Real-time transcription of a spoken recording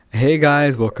Hey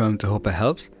guys, welcome to Hope It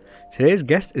Helps. Today's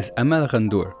guest is Amal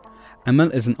Ghandour. Amal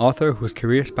is an author whose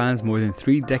career spans more than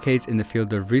 3 decades in the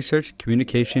field of research,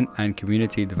 communication, and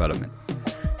community development.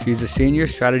 She is a senior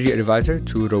strategy advisor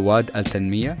to Rawad Al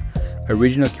Tanmiya, a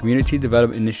regional community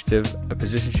development initiative, a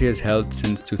position she has held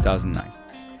since 2009.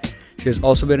 She has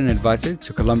also been an advisor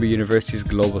to Columbia University's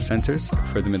Global Centers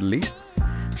for the Middle East.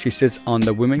 She sits on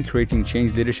the Women Creating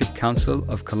Change Leadership Council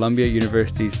of Columbia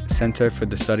University's Center for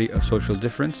the Study of Social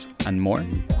Difference, and more.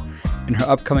 In her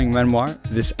upcoming memoir,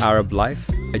 This Arab Life,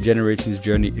 A Generation's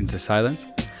Journey into Silence,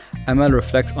 Amal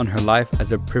reflects on her life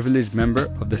as a privileged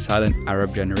member of the silent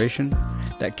Arab generation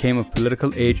that came of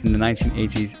political age in the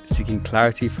 1980s, seeking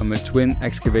clarity from a twin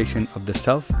excavation of the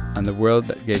self and the world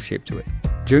that gave shape to it.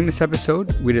 During this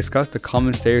episode, we discuss the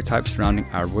common stereotypes surrounding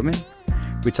Arab women.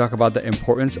 We talk about the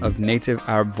importance of native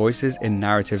Arab voices in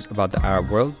narratives about the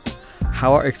Arab world,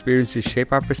 how our experiences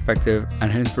shape our perspective,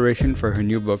 and her inspiration for her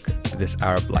new book, This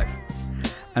Arab Life.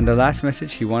 And the last message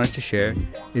she wanted to share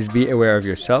is be aware of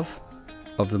yourself,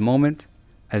 of the moment,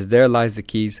 as there lies the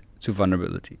keys to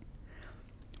vulnerability.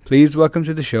 Please welcome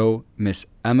to the show, Miss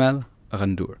Amal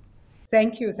Ghandour.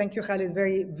 Thank you, Khalid.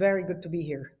 Very, very good to be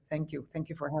here. Thank you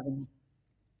for having me.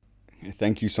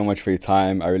 Thank you so much for your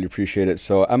time. I really appreciate it.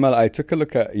 So, Amal, I took a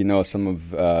look at, some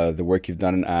of the work you've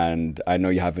done, and I know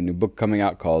you have a new book coming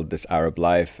out called This Arab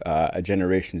Life, A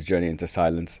Generation's Journey into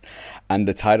Silence. And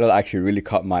the title actually really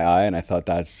caught my eye, and I thought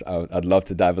I'd love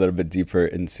to dive a little bit deeper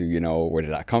into, where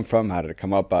did that come from? How did it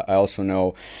come up? But I also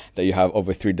know that you have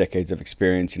over 3 decades of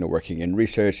experience, working in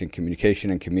research and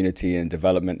communication and community and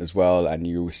development as well. And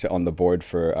you sit on the board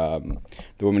for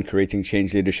the Women Creating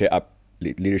Change Leadership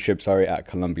at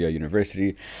Columbia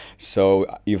University. So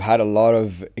you've had a lot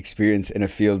of experience in a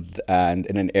field and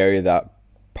in an area that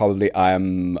probably I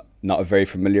am not very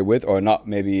familiar with or not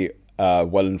maybe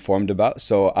well informed about.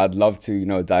 So I'd love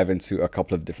to, dive into a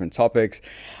couple of different topics,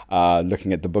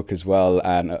 looking at the book as well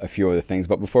and a few other things.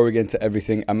 But before we get into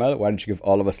everything, Amal, why don't you give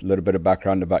all of us a little bit of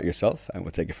background about yourself and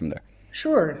we'll take it from there.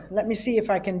 Sure. Let me see if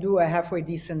I can do a halfway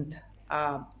decent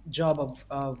job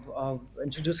of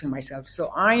introducing myself.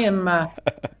 So I am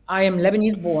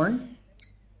Lebanese born,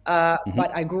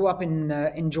 but I grew up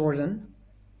in Jordan.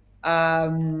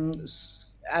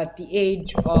 At the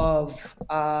age of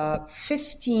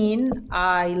 15,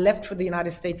 I left for the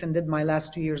United States and did my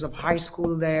last 2 years of high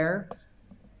school there,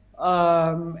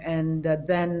 and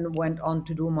then went on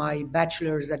to do my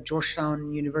bachelor's at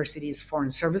Georgetown University's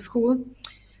Foreign Service School.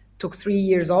 Took 3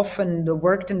 years off and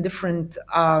worked in different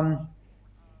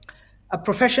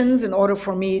professions in order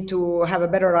for me to have a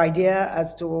better idea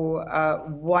as to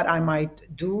what I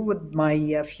might do with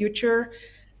my future.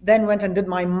 Then went and did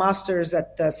my master's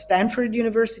at Stanford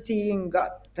University and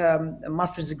got a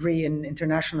master's degree in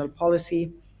international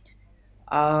policy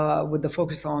with the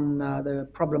focus on the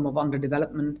problem of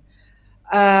underdevelopment.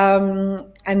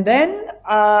 And then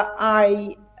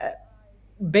I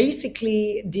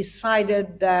basically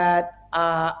decided that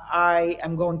I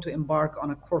am going to embark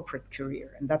on a corporate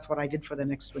career. And that's what I did for the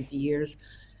next 20 years.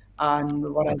 And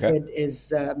what I did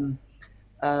is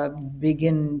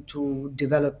begin to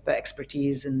develop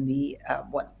expertise in the,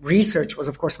 research was,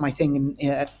 of course, my thing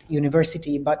at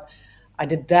university, but I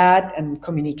did that and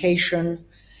communication.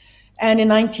 And in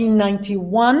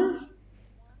 1991,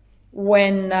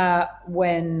 when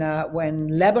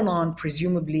Lebanon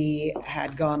presumably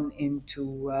had gone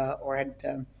into or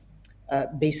had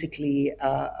basically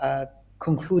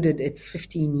concluded its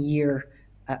 15-year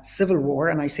civil war,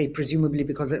 and I say presumably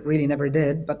because it really never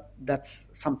did, but that's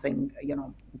something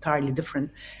entirely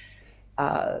different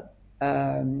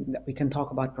that we can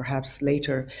talk about perhaps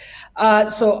later.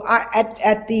 So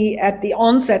at the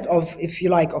onset of, if you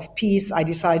like, of peace, I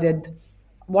decided,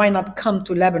 why not come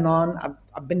to Lebanon?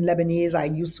 I've been Lebanese. I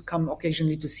used to come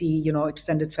occasionally to see,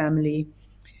 extended family.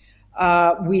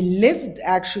 We lived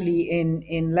actually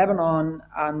in Lebanon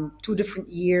 2 different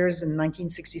years. In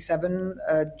 1967,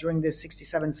 during the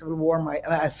 67 Civil War,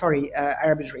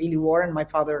 Arab-Israeli War, and my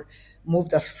father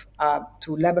moved us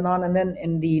to Lebanon, and then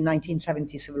in the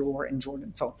 1970 Civil War in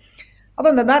Jordan. So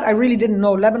other than that, I really didn't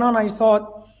know Lebanon. I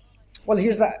thought, well,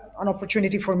 here's an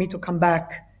opportunity for me to come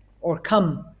back or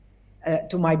come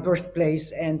to my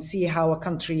birthplace and see how a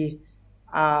country,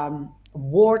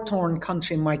 war-torn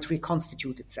country, might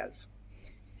reconstitute itself.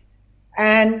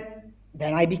 And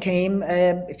then I became,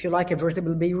 if you like, a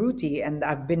veritable Beiruti, and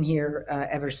I've been here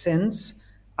ever since.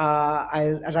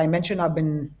 As I mentioned, I've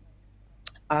been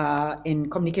in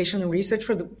communication and research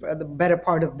for the better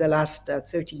part of the last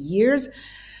 30 years.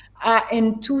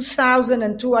 In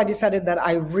 2002, I decided that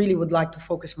I really would like to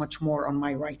focus much more on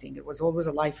my writing. It was always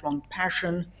a lifelong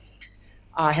passion.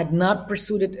 I had not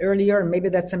pursued it earlier, and maybe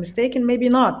that's a mistake, and maybe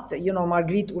not.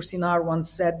 Marguerite Yourcenar once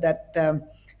said that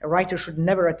a writer should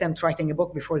never attempt writing a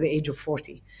book before the age of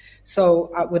 40.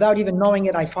 So without even knowing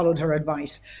it, I followed her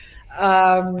advice.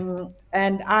 And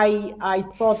I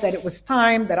thought that it was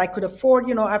time that I could afford,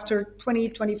 after 20,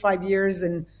 25 years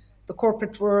in the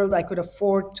corporate world, I could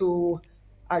afford to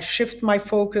shift my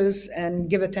focus and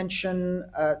give attention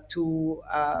to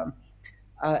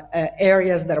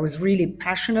areas that I was really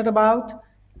passionate about,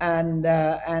 and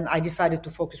I decided to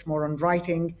focus more on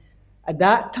writing. At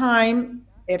that time,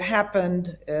 it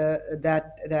happened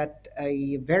that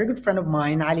a very good friend of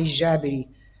mine, Ali Jabiri,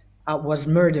 was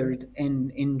murdered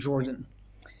in Jordan,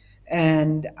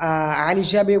 and Ali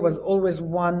Jabiri was always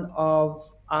one of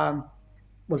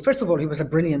well, first of all, he was a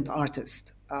brilliant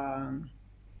artist, and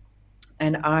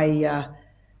an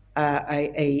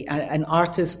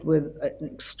artist with an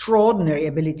extraordinary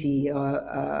ability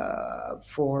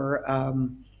for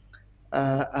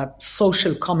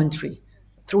social commentary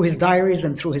through his diaries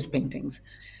and through his paintings.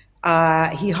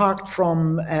 He harked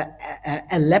from a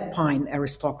Lepine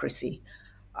aristocracy.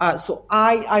 So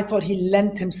I thought he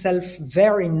lent himself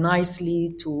very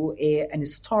nicely to an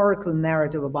historical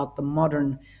narrative about the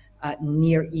modern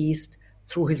Near East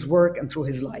through his work and through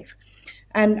his life.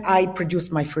 And I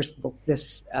produced my first book,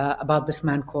 about this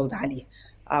man called Ali,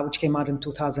 which came out in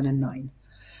 2009.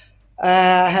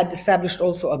 I had established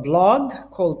also a blog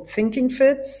called Thinking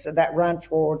Fits that ran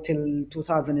till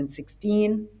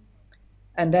 2016.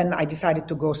 And then I decided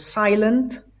to go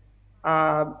silent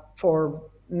for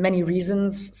many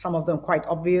reasons, some of them quite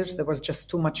obvious. There was just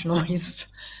too much noise.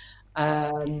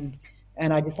 And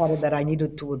I decided that I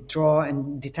needed to withdraw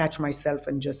and detach myself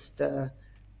and just... and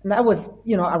that was,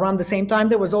 around the same time.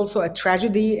 There was also a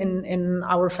tragedy in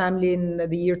our family in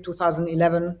the year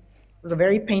 2011. It was a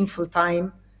very painful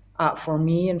time for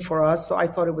me and for us. So I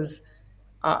thought it was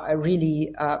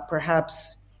really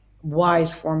perhaps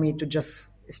wise for me to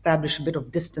just establish a bit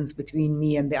of distance between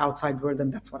me and the outside world,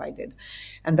 and that's what I did.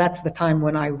 And that's the time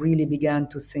when I really began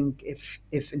to think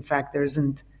if in fact there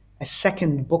isn't a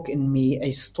second book in me,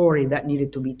 a story that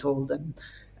needed to be told,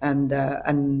 and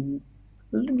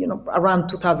around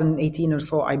 2018 or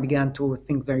so, I began to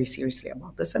think very seriously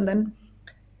about this, and then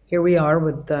here we are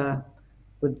with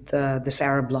this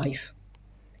Arab life.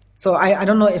 So I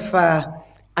don't know if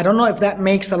that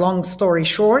makes a long story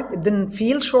short. It didn't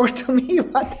feel short to me,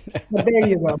 but there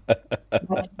you go.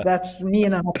 That's me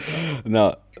in a nutshell.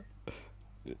 No,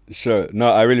 sure. No,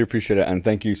 I really appreciate it, and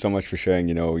thank you so much for sharing,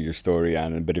 your story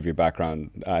and a bit of your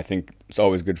background. I think it's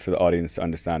always good for the audience to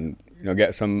understand,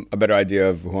 get a better idea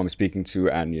of who I'm speaking to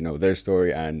and, their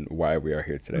story and why we are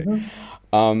here today.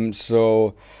 Mm-hmm.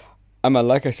 So, Emma,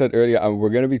 like I said earlier, we're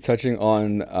going to be touching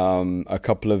on a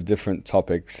couple of different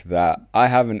topics that I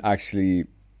haven't actually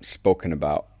spoken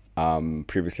about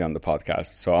previously on the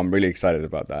podcast. So I'm really excited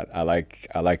about that. I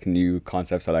like new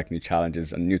concepts. I like new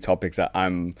challenges and new topics that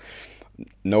I'm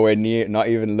nowhere near, not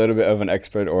even a little bit of an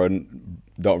expert or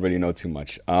don't really know too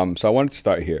much. So I wanted to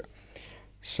start here.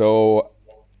 So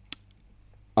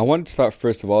I wanted to start,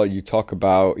 first of all, you talk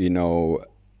about,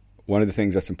 one of the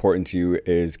things that's important to you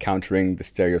is countering the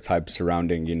stereotypes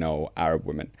surrounding, Arab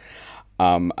women.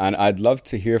 And I'd love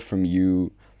to hear from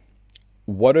you,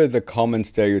 what are the common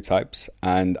stereotypes?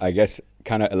 And I guess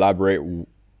kind of elaborate,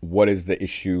 what is the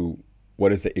issue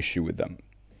with them?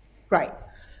 Right.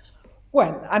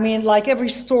 Well, I mean, like every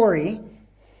story,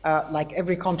 like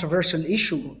every controversial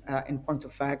issue, in point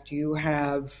of fact, you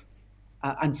have,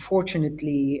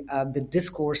 unfortunately, the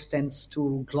discourse tends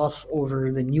to gloss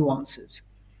over the nuances.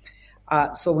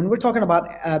 So when we're talking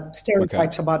about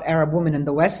stereotypes about Arab women in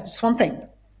the West, it's one thing.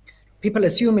 People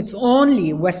assume it's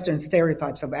only Western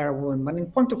stereotypes of Arab women, but in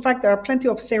point of fact, there are plenty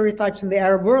of stereotypes in the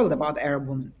Arab world about Arab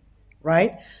women,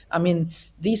 right? I mean,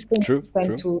 these things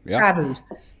tend to travel.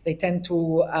 They tend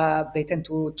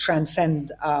to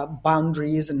transcend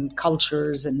boundaries and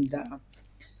cultures and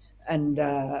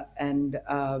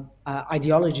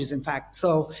ideologies, in fact.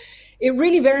 So it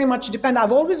really very much depends.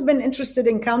 I've always been interested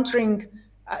in countering,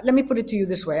 let me put it to you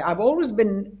this way. I've always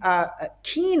been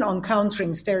keen on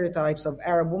countering stereotypes of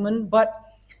Arab women, but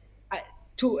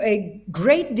to a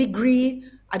great degree,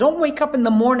 I don't wake up in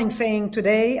the morning saying,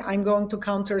 today I'm going to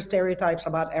counter stereotypes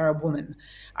about Arab women.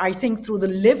 I think through the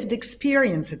lived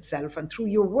experience itself and through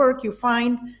your work, you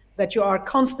find that you are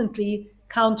constantly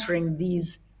countering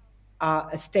these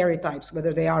stereotypes,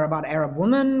 whether they are about Arab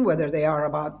women, whether they are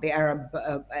about the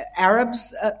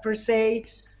Arabs per se,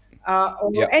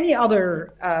 or any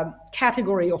other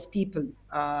category of people.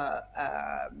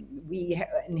 We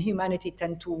in humanity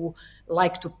tend to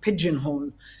like to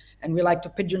pigeonhole. and we like to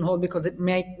pigeonhole because it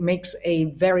makes a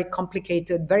very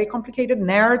complicated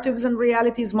narratives and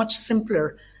realities much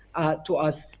simpler to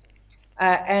us.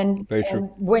 Very true.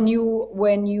 And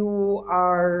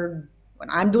when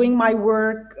I'm doing my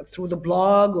work through the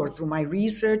blog or through my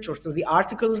research or through the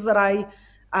articles that I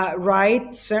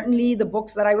write, certainly the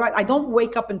books that I write, I don't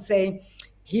wake up and say,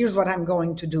 here's what I'm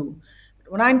going to do.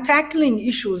 When I'm tackling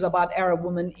issues about Arab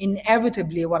women,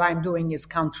 inevitably what I'm doing is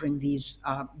countering these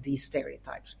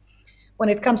stereotypes. When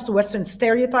it comes to Western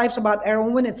stereotypes about Arab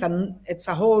women, it's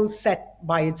a whole set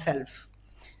by itself.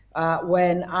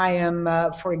 When I am,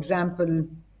 for example,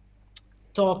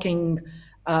 talking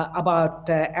about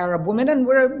Arab women, and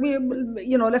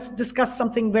let's discuss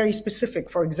something very specific,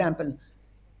 for example,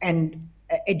 and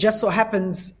it just so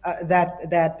happens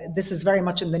that this is very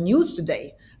much in the news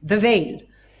today: the veil,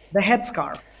 the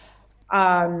headscarf,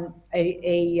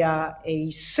 a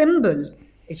symbol,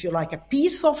 if you like, a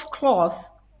piece of cloth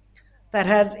that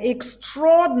has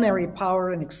extraordinary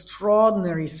power and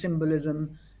extraordinary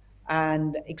symbolism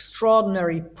and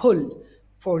extraordinary pull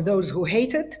for those who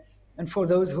hate it and for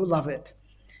those who love it.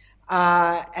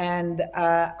 And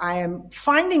I am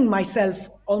finding myself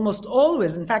almost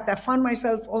always, in fact, I found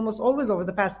myself almost always over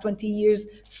the past 20 years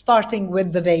starting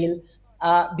with the veil,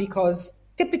 because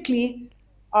typically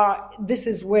this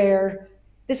is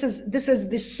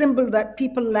the symbol that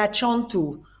people latch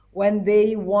onto when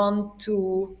they want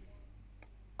to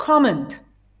comment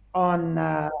on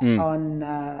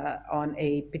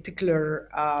a particular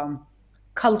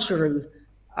cultural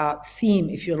theme,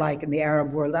 if you like, in the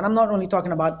Arab world. And I'm not only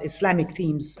talking about Islamic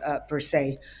themes per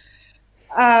se.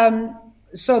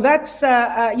 So that's,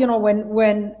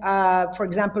 when for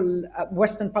example,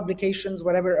 Western publications,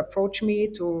 whatever, approach me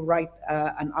to write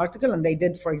an article, and they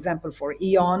did, for example, for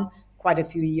Aeon quite a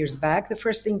few years back, the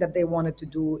first thing that they wanted to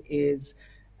do is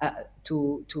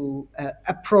to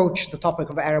approach the topic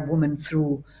of Arab women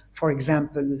through, for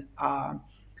example,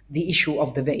 the issue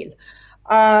of the veil.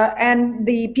 And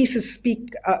the pieces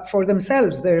speak for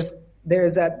themselves. There's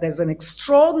an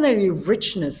extraordinary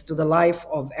richness to the life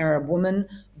of Arab women,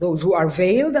 those who are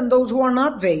veiled and those who are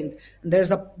not veiled. And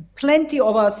there's plenty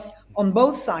of us on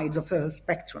both sides of the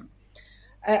spectrum.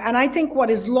 And I think what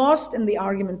is lost in the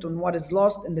argument and what is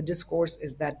lost in the discourse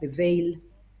is that the veil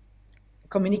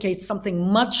communicates something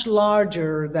much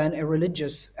larger than a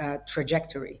religious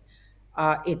trajectory.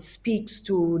 It speaks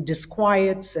to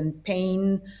disquiets and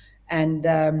pain and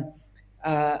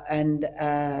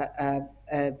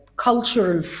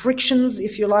cultural frictions,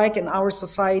 if you like, in our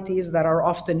societies that are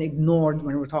often ignored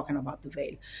when we're talking about the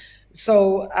veil.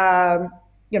 So,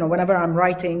 whenever I'm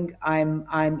writing, I'm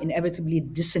inevitably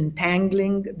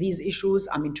disentangling these issues.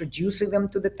 I'm introducing them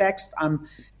to the text. I'm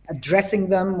addressing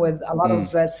them with a lot of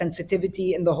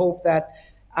sensitivity in the hope that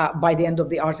by the end of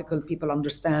the article, people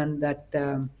understand that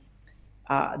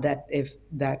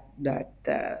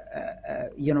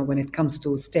when it comes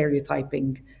to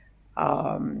stereotyping,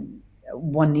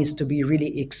 one needs to be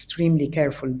really extremely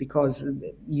careful, because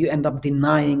you end up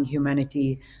denying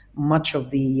humanity much of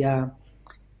the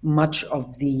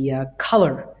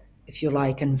color, if you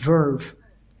like, and verve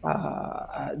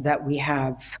that we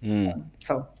have.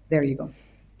 So there you go.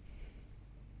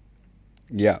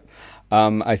 Yeah.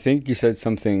 I think you said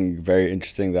something very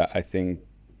interesting that I think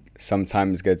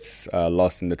sometimes gets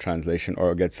lost in the translation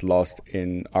or gets lost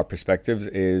in our perspectives,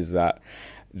 is that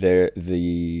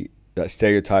that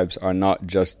stereotypes are not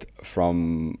just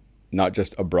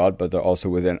abroad, but they're also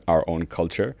within our own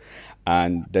culture.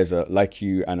 And there's I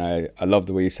love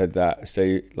the way you said that,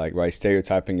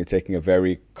 stereotyping, you're taking a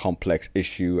very complex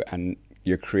issue and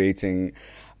you're creating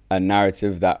a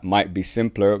narrative that might be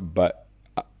simpler, but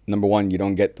number one, you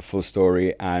don't get the full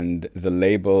story, and the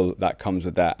label that comes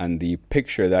with that and the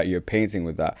picture that you're painting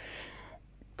with that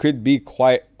could be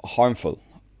quite harmful.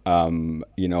 And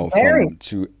you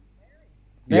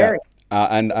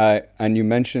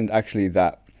mentioned actually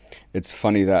that it's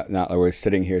funny that now we're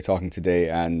sitting here talking today,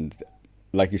 and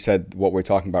like you said, what we're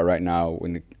talking about right now,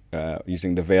 when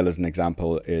using the veil as an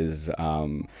example, is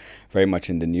very much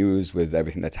in the news with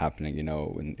everything that's happening,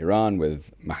 in Iran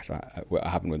with what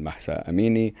happened with Mahsa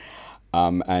Amini.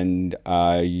 And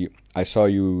I saw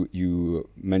you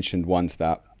mentioned once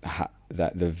that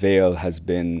the veil has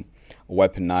been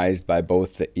weaponized by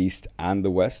both the East and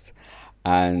the West.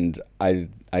 And I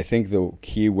think the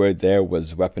key word there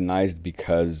was weaponized,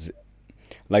 because,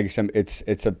 like you said,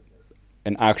 it's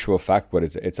an actual fact, but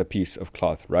it's a piece of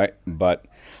cloth, right? But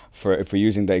if we're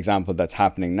using the example that's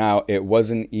happening now, it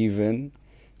wasn't even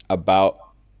about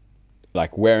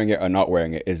like wearing it or not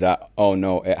wearing it. Is that, oh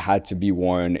no, it had to be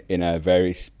worn in a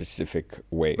very specific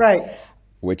way. Right.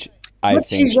 which I Good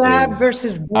think hijab is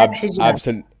versus bad hijab.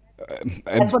 absolute,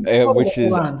 That's what they call in the which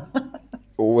is Quran.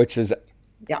 which is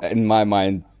Yeah, in my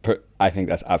mind, I think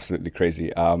that's absolutely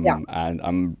crazy. yeah.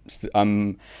 And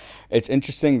it's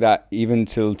interesting that even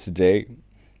till today,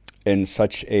 in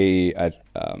such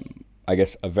I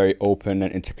guess, a very open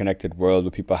and interconnected world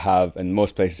where people have, in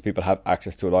most places, people have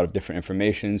access to a lot of different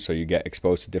information. So you get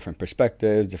exposed to different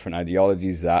perspectives, different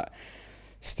ideologies that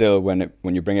still, when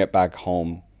you bring it back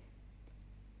home,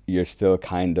 you're still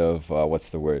kind of,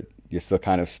 what's the word? You're still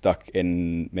kind of stuck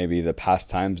in maybe the past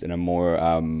times in a more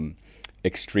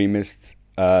extremist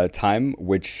time,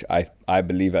 which I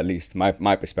believe, at least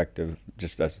my perspective,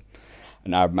 just as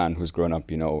an Arab man who's grown up,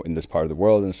 in this part of the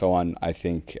world and so on, I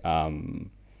think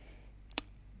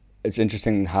it's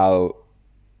interesting how,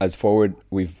 as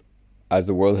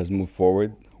the world has moved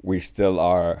forward, we still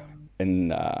are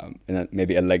in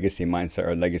maybe a legacy mindset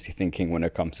or legacy thinking when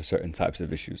it comes to certain types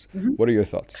of issues. What are your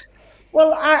thoughts?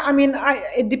 Well, I mean,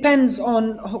 it depends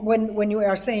on when you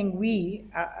are saying we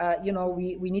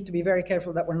need to be very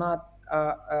careful that we're not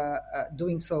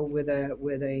doing so with a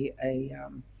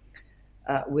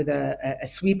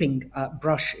sweeping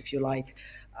brush, if you like.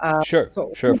 Sure,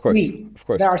 So sure, of course, we, of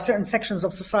course. there are certain sections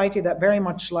of society that very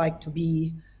much like to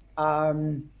be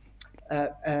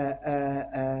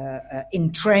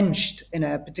entrenched in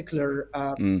a particular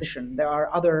position. There are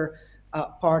other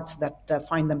parts that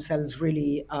find themselves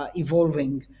really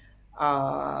evolving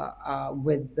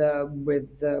with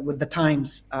the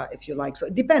times, if you like. So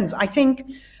it depends. I think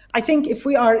if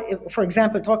we are, for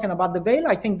example, talking about the veil,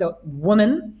 I think the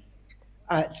woman.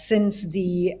 Since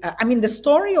the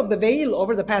story of the veil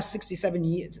over the past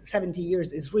 70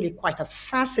 years is really quite a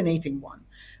fascinating one.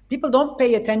 People don't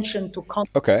pay attention to Okay.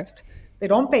 context. They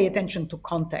don't pay attention to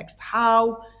context.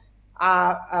 How,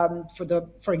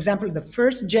 for example, the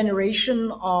first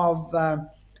generation of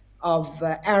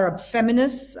Arab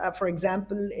feminists, for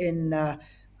example, in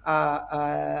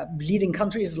leading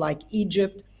countries like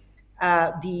Egypt,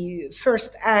 the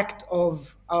first act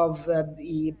of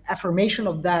the affirmation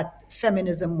of that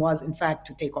feminism was, in fact,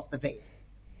 to take off the veil,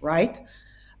 right?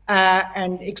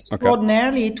 And Okay.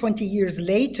 extraordinarily, 20 years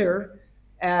later,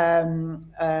 and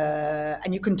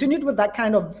you continued with that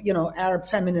kind of, Arab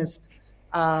feminist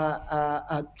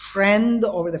trend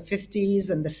over the 50s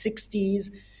and the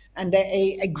 60s, and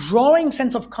a growing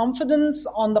sense of confidence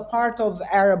on the part of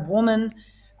Arab women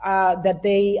that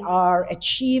they are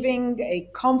achieving a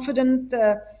confident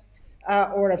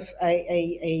or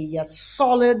a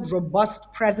solid,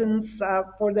 robust presence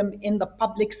for them in the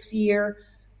public sphere,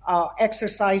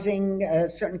 exercising a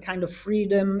certain kind of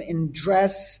freedom in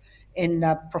dress, in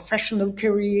professional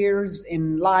careers,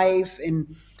 in life, in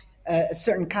a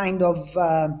certain kind of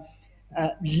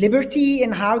liberty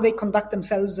in how they conduct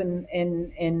themselves in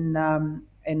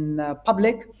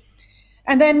public.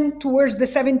 And then towards the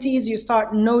 70s, you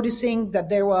start noticing that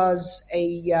there was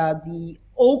the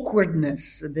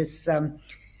awkwardness,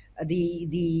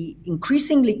 the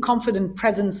increasingly confident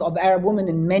presence of Arab women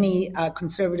in many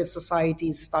conservative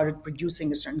societies started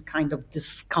producing a certain kind of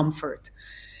discomfort.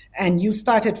 And you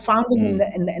started founding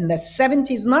in the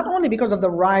 70s, not only because of the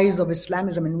rise of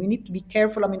Islamism, and we need to be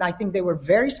careful. I mean, I think they were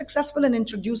very successful in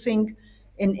introducing,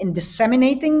 in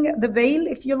disseminating the veil,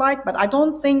 if you like, but I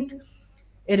don't think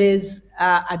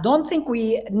I don't think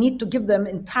we need to give them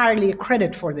entirely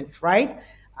credit for this, right?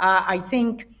 I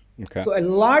think Okay. to a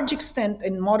large extent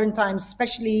in modern times,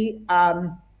 especially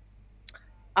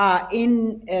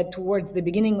towards the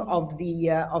beginning of the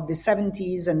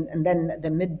 70s and then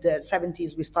the mid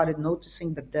 70s, we started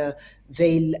noticing that the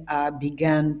veil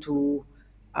began to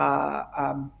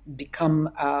become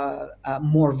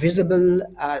more visible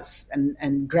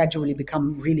and gradually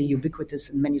become really ubiquitous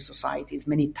in many societies,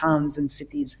 many towns and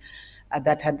cities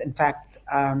that had in fact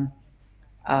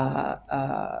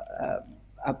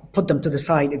put them to the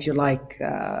side, if you like,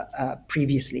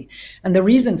 previously. And the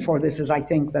reason for this is, I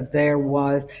think, that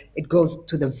it goes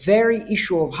to the very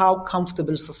issue of how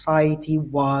comfortable society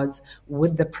was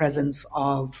with the presence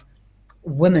of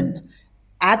women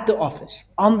at the office,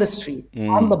 on the street,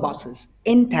 on the buses,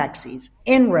 in taxis,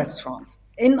 in restaurants,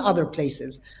 in other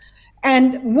places.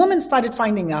 And women started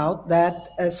finding out that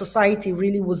society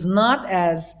really was not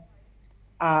as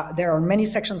there are many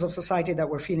sections of society that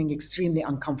were feeling extremely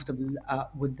uncomfortable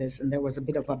with this, and there was a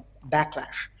bit of a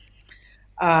backlash.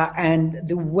 And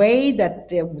the way that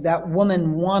that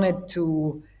woman wanted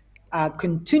to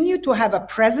continue to have a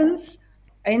presence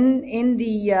in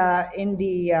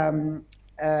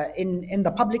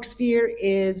the public sphere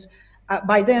is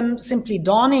by them simply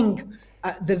donning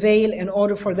the veil in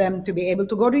order for them to be able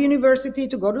to go to university,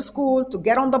 to go to school, to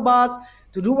get on the bus,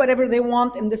 to do whatever they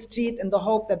want in the street in the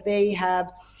hope that they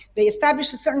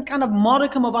establish a certain kind of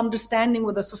modicum of understanding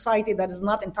with a society that is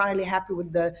not entirely happy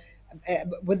with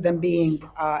them being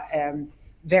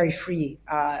very free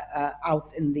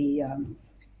out in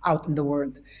the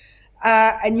world.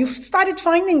 And you've started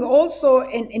finding also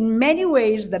in many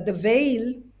ways that the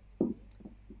veil,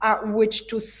 which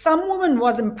to some women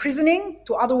was imprisoning,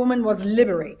 to other women was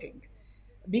liberating.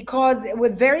 Because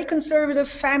with very conservative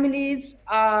families,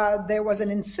 there was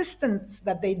an insistence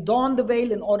that they don the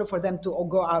veil in order for them to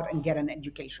go out and get an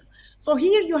education. So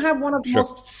here you have one of the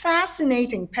most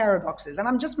fascinating paradoxes, and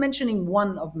I'm just mentioning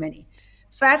one of many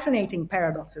fascinating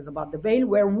paradoxes about the veil,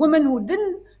 where women who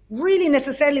didn't really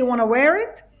necessarily want to wear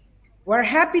it were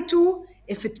happy to,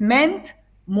 if it meant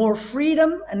more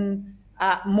freedom and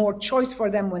more choice for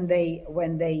them when they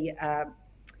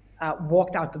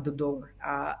walked out of the door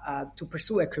to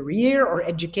pursue a career or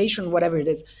education, whatever it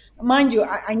is. Mind you,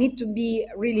 I need to be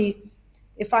really,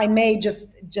 if I may,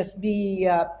 just be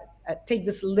take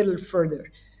this a little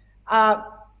further.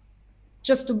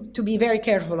 Just to be very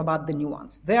careful about the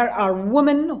nuance. There are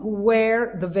women who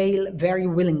wear the veil very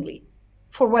willingly,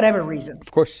 for whatever reason.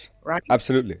 Of course. Right?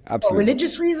 Absolutely. For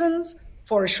religious reasons,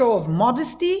 for a show of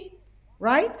modesty,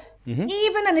 right? Mm-hmm.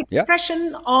 Even an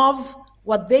expression of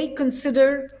what they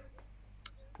consider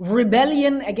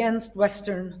rebellion against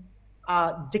Western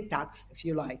diktats, if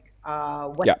you like.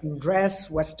 Western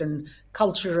dress, Western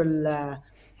cultural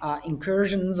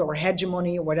incursions or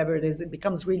hegemony or whatever it is. It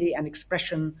becomes really an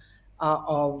expression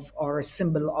or a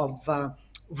symbol of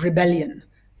rebellion,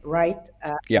 right?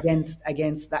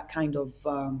 Against that kind of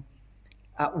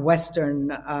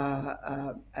Western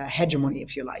hegemony,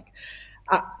 if you like.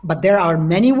 But there are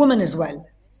many women as well.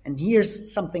 And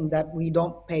here's something that we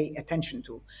don't pay attention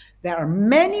to. There are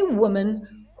many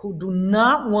women who do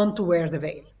not want to wear the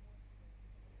veil,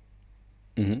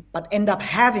 but end up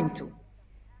having to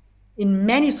in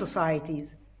many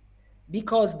societies,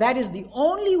 because that is the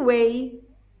only way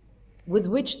with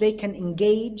which they can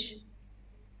engage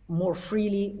more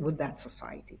freely with that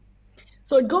society.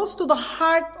 So it goes to the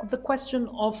heart of the question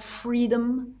of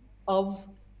freedom of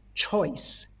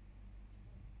choice.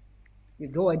 You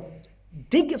go and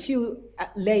dig a few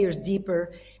layers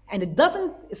deeper, and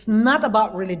it's not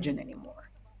about religion anymore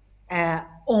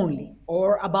only,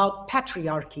 or about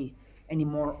patriarchy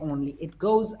anymore only. It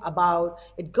goes to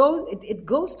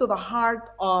the heart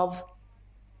of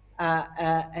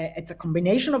it's a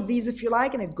combination of these, if you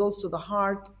like, and it goes to the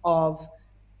heart of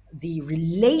the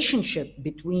relationship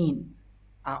between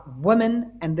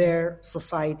women and their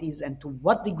societies, and to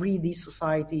what degree these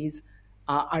societies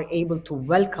are able to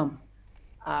welcome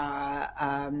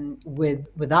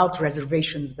without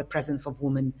reservations the presence of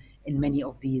women in many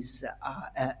of these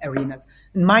arenas.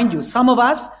 And mind you, some of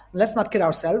us, let's not kid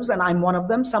ourselves, and I'm one of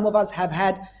them, some of us have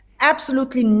had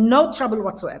absolutely no trouble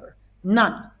whatsoever.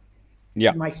 None.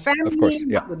 Yeah, with my family, of course,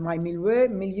 not with my milieu,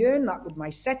 not with my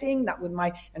setting,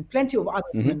 and plenty of other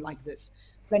women like this.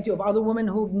 Plenty of other women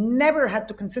who've never had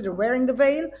to consider wearing the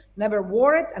veil, never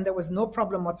wore it, and there was no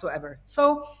problem whatsoever.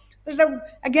 So there's a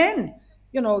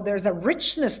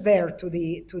richness there to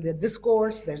the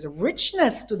discourse. There's a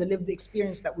richness to the lived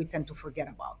experience that we tend to forget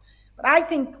about. But I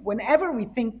think whenever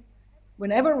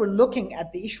we're looking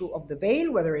at the issue of the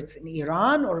veil, whether it's in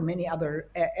Iran or many other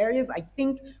areas, I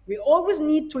think we always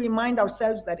need to remind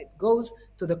ourselves that it goes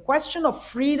to the question of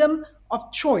freedom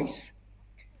of choice.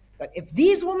 But if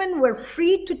these women were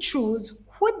free to choose,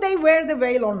 would they wear the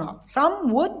veil or not?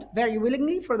 Some would very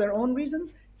willingly for their own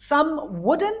reasons. Some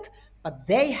wouldn't, but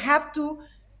they have to.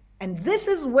 And this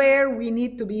is where we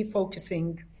need to be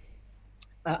focusing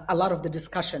a lot of the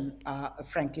discussion,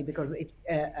 frankly, because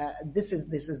this is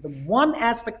the one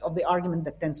aspect of the argument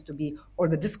that tends to be, or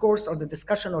the discourse or the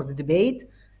discussion or the debate,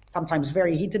 sometimes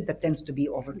very heated, that tends to be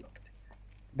overlooked.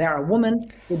 There are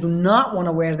women who do not want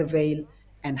to wear the veil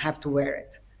and have to wear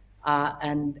it.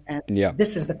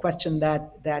 This is the question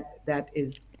that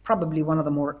is probably one of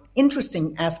the more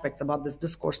interesting aspects about this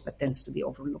discourse that tends to be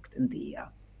overlooked in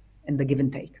the give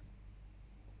and take.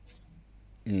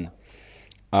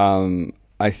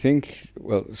 I think,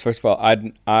 well, first of all,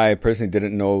 I personally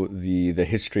didn't know the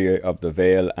history of the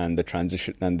veil and the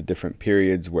transition and the different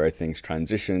periods where things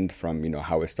transitioned from,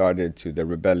 how it started to the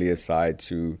rebellious side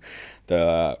to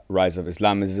the rise of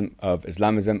Islamism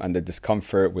and the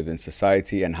discomfort within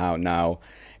society, and how now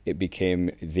it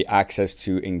became the access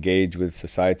to engage with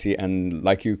society. And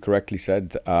like you correctly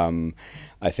said,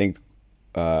 I think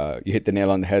you hit the nail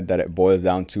on the head that it boils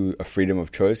down to a freedom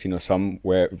of choice. Some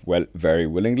wear well very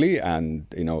willingly, and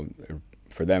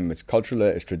for them it's cultural,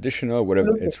 it's traditional, whatever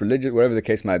Absolutely. it's religious, whatever the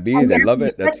case might be, And we they have to love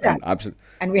it. That's respect that. absolute.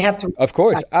 And we have to Of respect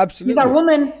course, that. These are absolutely.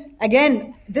 women,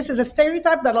 again, this is a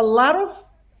stereotype that a lot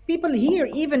of people here,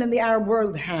 even in the Arab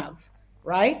world, have,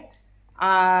 right?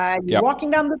 You're Yeah,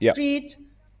 walking down the yeah, street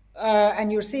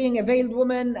and you're seeing a veiled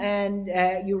woman, and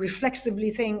you reflexively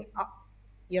think,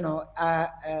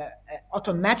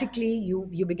 automatically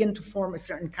you begin to form a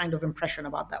certain kind of impression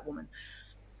about that woman.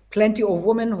 Plenty of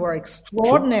women who are true.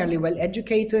 extraordinarily well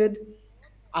educated,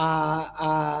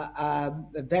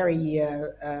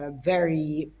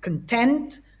 very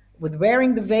content with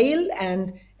wearing the veil.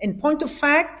 And in point of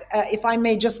fact, if I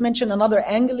may just mention another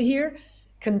angle here,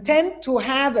 content to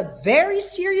have a very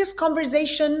serious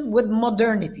conversation with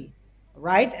modernity,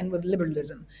 right? And with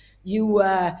liberalism.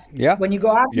 Yeah, When you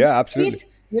go out in yeah, the absolutely.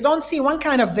 street, you don't see one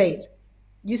kind of veil.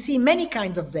 You see many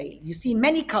kinds of veil. You see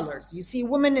many colors. You see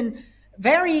women in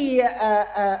very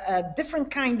different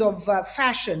kind of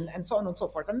fashion, and so on and so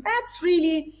forth. And that's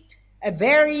really a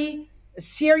very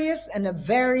serious and a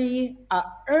very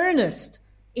earnest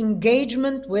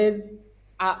engagement with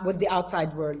the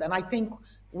outside world. And I think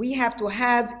we have to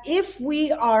have, if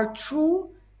we are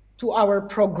true to our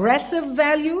progressive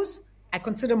values, I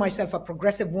consider myself a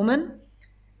progressive woman,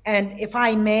 and if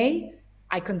I may,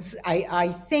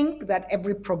 I think that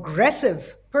every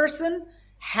progressive person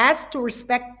has to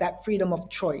respect that freedom of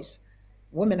choice.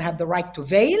 Women have the right to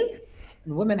veil,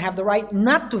 and women have the right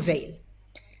not to veil.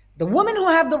 The women who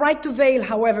have the right to veil,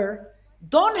 however,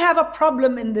 don't have a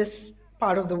problem in this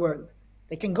part of the world.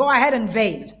 They can go ahead and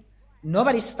veil.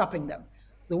 Nobody's stopping them.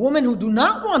 The women who do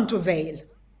not want to veil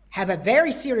have a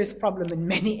very serious problem in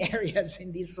many areas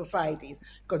in these societies,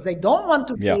 because they don't want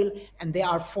to Yeah, veil and they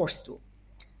are forced to,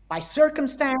 by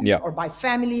circumstance yeah. or by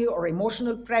family or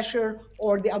emotional pressure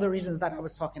or the other reasons that I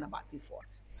was talking about before.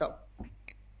 So,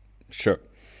 Sure.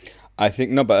 I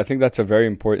think no, but I think that's a very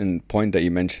important point that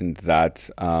you mentioned, that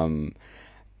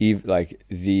like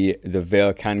the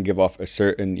veil can give off a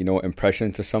certain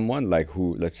impression to someone, like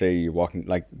who, let's say you're walking,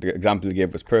 like the example you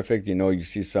gave was perfect. You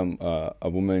see some a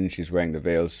woman, she's wearing the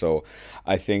veil, so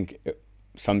I think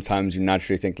sometimes you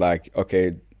naturally think like,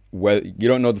 okay, well, you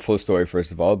don't know the full story,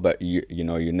 first of all, but you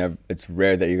never, it's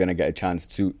rare that you're going to get a chance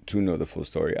to know the full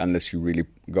story unless you really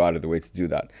go out of the way to do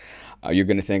that. You're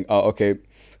going to think, oh, okay,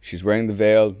 she's wearing the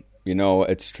veil,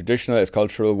 it's traditional, it's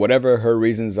cultural, whatever her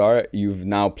reasons are, you've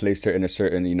now placed her in a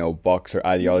certain, box or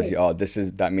ideology. Oh,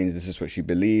 that means this is what she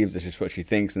believes, this is what she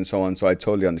thinks, and so on. So I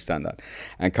totally understand that.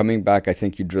 And coming back, I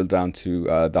think you drilled down to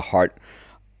the heart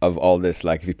of all this.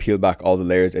 Like, if you peel back all the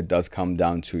layers, it does come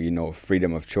down to,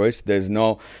 freedom of choice. This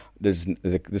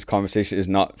conversation is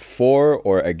not for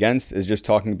or against, it's just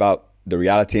talking about the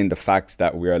reality and the facts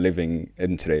that we are living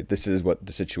in today. This is what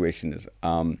the situation is.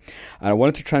 And I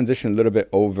wanted to transition a little bit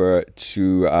over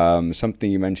to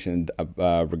something you mentioned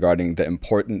regarding the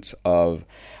importance of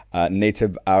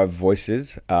native Arab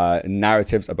voices,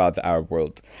 narratives about the Arab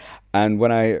world. And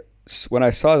when I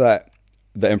saw that,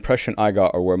 the impression I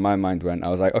got, or where my mind went, I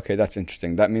was like, okay, that's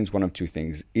interesting. That means one of two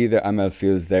things. Either Amel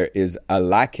feels there is a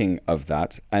lacking of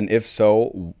that, and if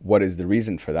so, what is the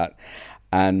reason for that?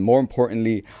 And more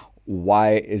importantly,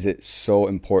 why is it so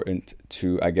important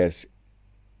to, I guess,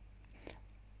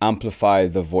 amplify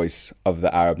the voice of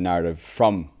the Arab narrative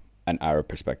from an Arab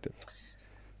perspective?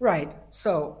 right.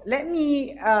 So let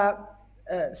me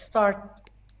start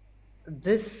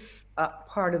this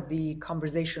part of the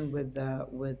conversation with a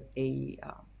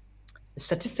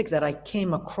statistic that I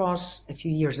came across a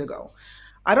few years ago.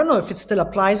 I don't know if it still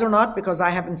applies or not, because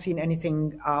I haven't seen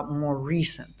anything more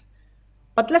recent.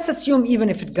 But let's assume even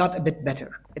if it got a bit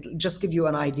better, it'll just give you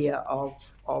an idea of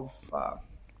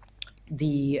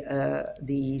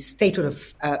the state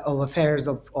of affairs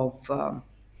of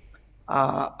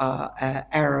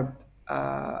Arab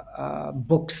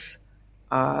books,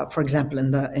 for example,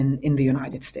 in the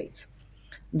United States.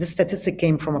 This statistic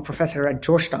came from a professor at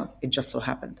Georgetown. It just so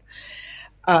happened.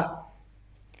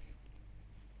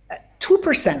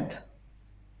 2%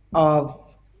 of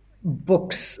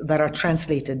books that are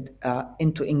translated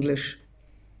into English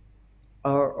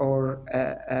or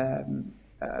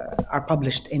are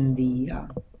published in the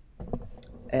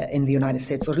United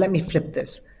States. So let me flip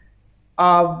this.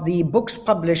 Of the books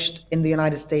published in the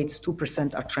United States,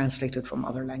 2% are translated from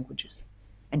other languages,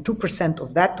 and 2%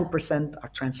 of that 2% are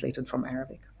translated from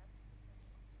Arabic.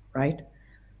 Right?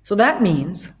 So that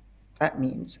means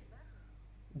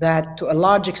that to a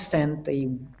large extent,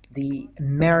 the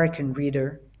American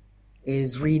reader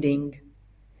is reading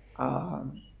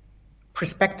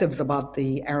perspectives about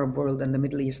the Arab world and the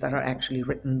Middle East that are actually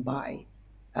written by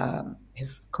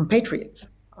his compatriots,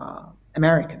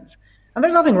 Americans. And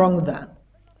there's nothing wrong with that.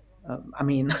 I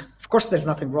mean, of course, there's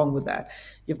nothing wrong with that.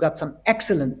 You've got some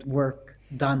excellent work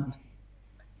done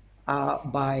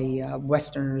by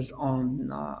Westerners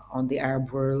on the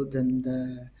Arab world,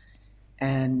 and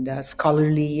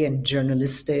scholarly and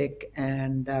journalistic,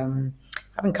 and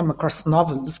haven't come across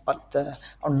novels, but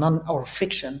or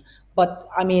fiction. But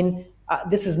I mean,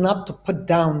 this is not to put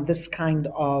down this kind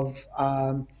of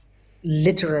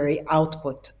literary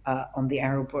output on the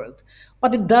Arab world,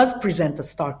 but it does present a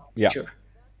stark Yeah, picture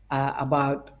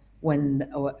about when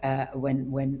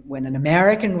an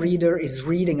American reader is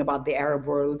reading about the Arab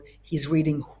world, he's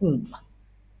reading whom,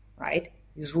 right?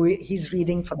 He's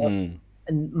reading for the.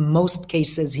 In most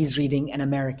cases, he's reading an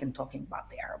American talking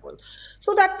about the Arab world,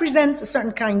 so that presents a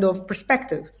certain kind of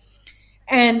perspective,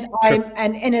 and sure.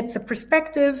 and it's a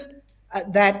perspective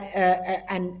that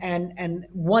and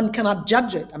one cannot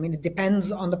judge it. I mean, it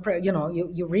depends on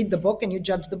you read the book and you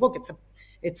judge the book.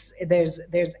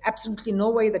 There's absolutely no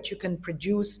way that you can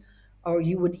produce or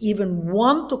you would even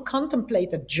want to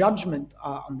contemplate a judgment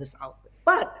on this output.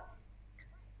 But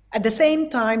at the same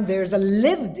time, there's a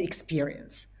lived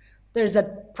experience, there's a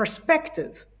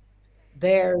perspective,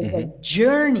 there's a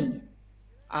journey,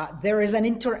 there is an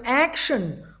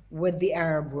interaction with the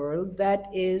Arab world that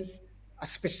is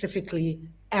specifically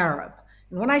Arab.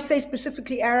 And when I say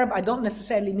specifically Arab, I don't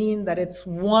necessarily mean that it's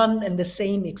one and the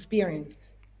same experience.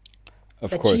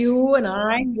 Of That course. you and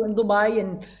I, you in Dubai,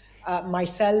 and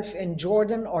myself in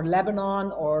Jordan or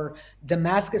Lebanon or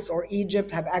Damascus or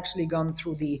Egypt have actually gone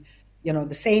through the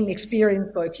same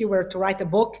experience. So if you were to write a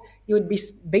book, you would be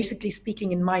basically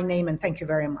speaking in my name and thank you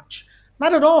very much.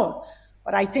 Not at all.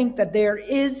 But I think that there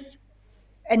is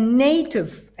a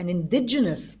native, an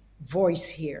indigenous voice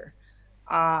here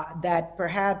that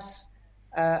perhaps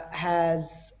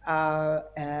has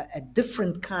a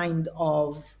different kind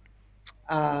of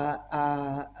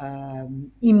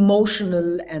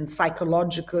emotional and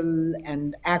psychological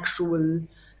and actual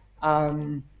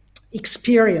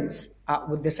experience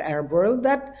with this Arab world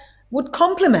that would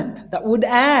complement, that would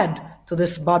add to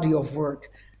this body of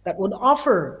work, that would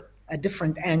offer a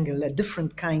different angle, a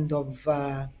different kind of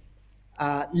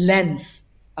lens,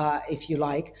 if you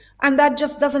like. And that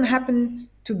just doesn't happen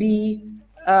to be.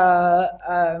 There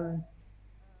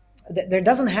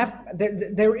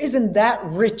isn't that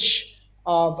rich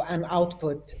of an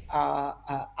output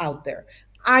out there.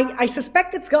 I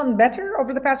suspect it's gotten better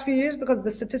over the past few years because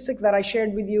the statistic that I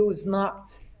shared with you is not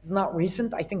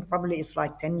recent. I think probably it's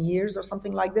like 10 years or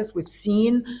something like this. We've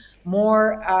seen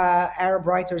more Arab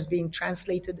writers being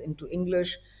translated into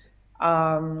English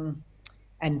and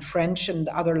French and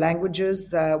other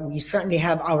languages. We certainly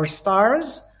have our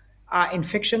stars in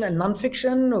fiction and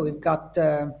nonfiction. We've got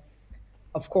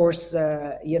of course,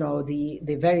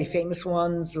 the very famous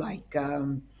ones like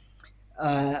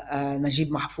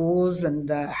Najib Mahfouz and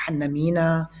Hanna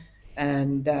Mina,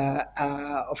 and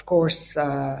of course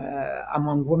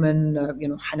among women,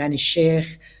 Hanan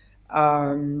al-Sheikh,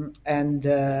 and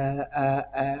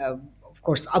of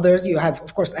course others. You have,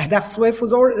 of course, Ahdaf Swaif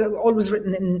was always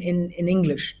written in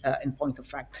English, in point of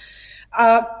fact.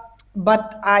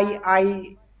 But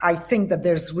I think that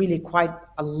there's really quite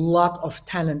a lot of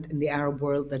talent in the Arab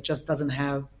world that just doesn't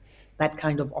have that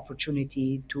kind of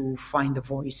opportunity to find a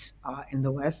voice in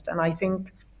the West. And I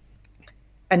think,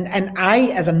 and I,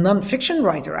 as a nonfiction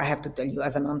writer, I have to tell you,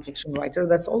 as a nonfiction writer,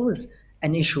 that's always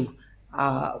an issue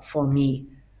for me.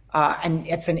 And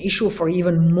it's an issue for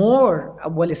even more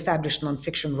well-established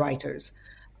nonfiction writers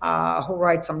who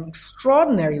write some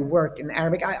extraordinary work in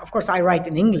Arabic. Of course, I write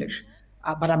in English,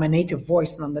 but I'm a native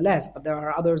voice nonetheless. But there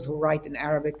are others who write in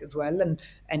Arabic as well and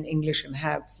English and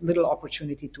have little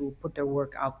opportunity to put their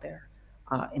work out there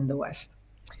in the West.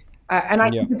 And I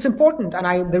Yeah. think it's important.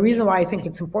 And the reason why I think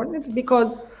it's important is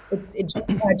because it just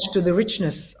adds to the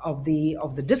richness of the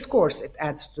discourse. It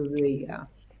adds to the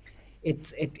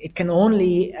it can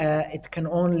only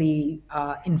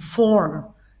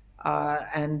inform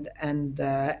and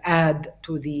add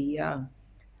to the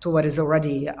to what is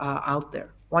already out there.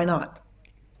 Why not?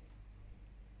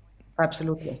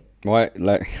 Absolutely. Why,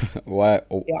 like, why,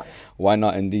 Yeah. why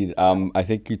not? Indeed. I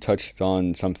think you touched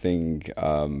on something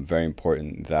very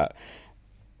important that,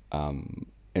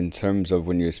 in terms of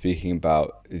when you were speaking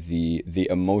about the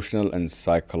emotional and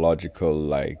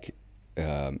psychological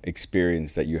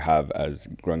experience that you have as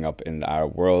growing up in the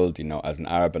Arab world, as an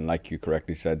Arab, and like you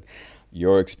correctly said,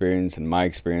 your experience and my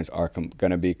experience are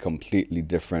going to be completely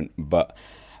different, but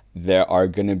there are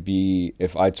going to be,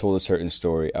 if I told a certain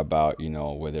story about,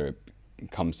 whether it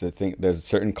comes to think, there's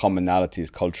certain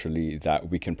commonalities culturally that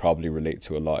we can probably relate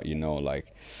to a lot,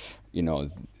 like you know,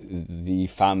 the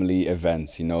family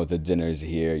events, you know, the dinners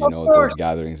here, you Of know, those course,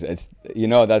 gatherings. It's, you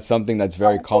know, that's something that's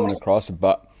very of common course. across,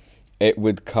 but it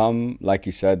would come, like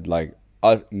you said, like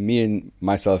us, me and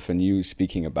myself and you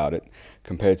speaking about it,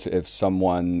 compared to if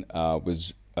someone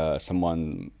was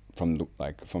someone from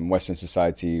like from Western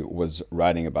society was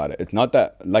writing about it. It's not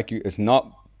that like you. It's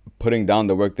not putting down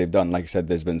the work they've done. Like you said,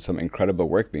 there's been some incredible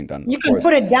work being done, You of can course,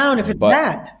 put it down if it's but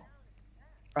bad,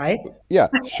 right? yeah,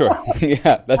 sure, yeah,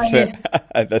 I that's fair. mean,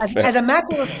 That's fair. as a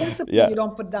matter of principle, Yeah, you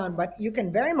don't put down, but you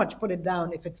can very much put it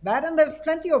down if it's bad. And there's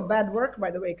plenty of bad work,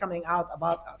 by the way, coming out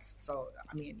about us. So,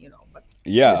 I mean, but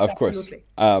yeah, yes, of course. absolutely.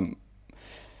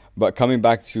 But coming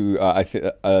back to I think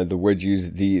the word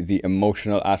used, the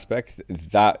emotional aspect,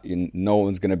 that no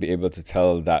one's going to be able to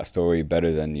tell that story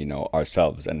better than, you know,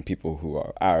 ourselves and people who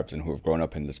are Arabs and who have grown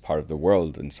up in this part of the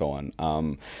world and so on.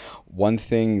 One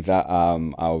thing that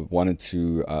I wanted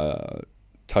to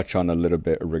touch on a little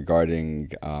bit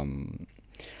regarding.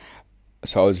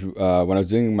 So I was when I was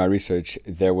doing my research,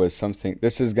 there was something.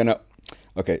 This is gonna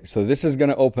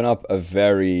open up a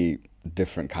very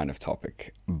different kind of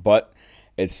topic, but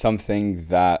it's something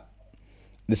that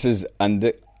this is and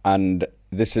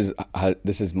this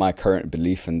is my current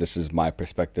belief and this is my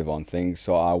perspective on things.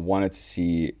 So I wanted to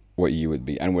see what you would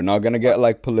be, and we're not gonna get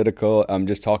like political. I'm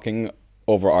just talking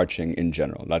overarching in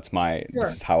general. This Sure.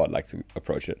 is how I'd like to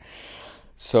approach it.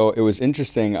 So it was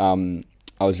interesting.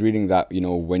 I was reading that, you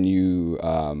know, when you,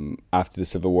 after the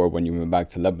Civil War, when you went back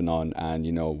to Lebanon and,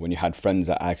 you know, when you had friends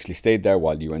that actually stayed there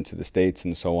while you went to the States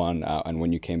and so on, and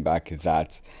when you came back,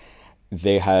 that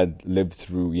they had lived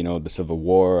through, you know, the Civil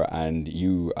War and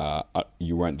you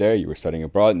weren't there, you were studying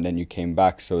abroad, and then you came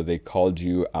back. So they called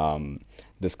you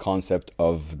this concept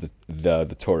of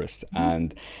the tourist,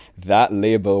 and that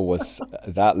label.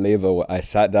 I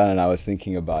sat down and I was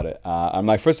thinking about it. I'm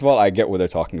like, first of all, I get what they're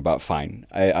talking about. Fine,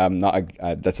 I'm not.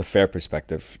 That's a fair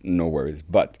perspective. No worries.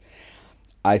 But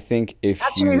I think if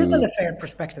Actually, it isn't a fair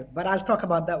perspective, but I'll talk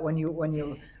about that when you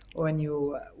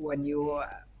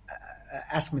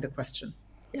ask me the question.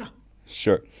 Yeah.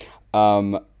 sure.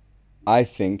 I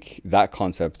think that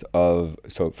concept of,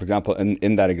 so for example,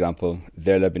 in that example,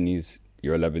 they're Lebanese,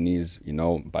 you're Lebanese, you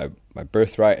know, by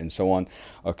birthright and so on.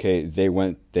 Okay, they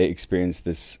experienced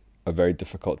this a very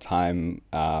difficult time,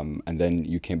 and then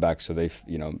you came back, so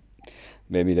you know,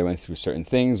 maybe they went through certain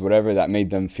things, whatever that made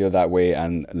them feel that way,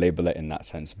 and label it in that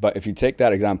sense. But if you take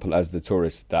that example as the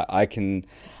tourist, that I can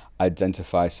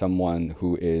identify someone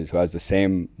who has the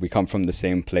same, we come from the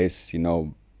same place, you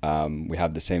know, we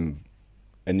have the same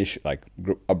initial like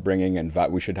upbringing, and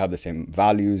we should have the same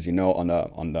values, you know, on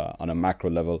a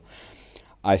macro level.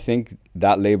 I think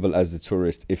that label as the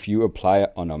tourist, if you apply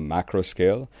it on a macro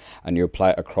scale and you apply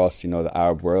it across, you know, the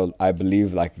Arab world, I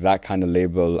believe like that kind of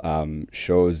label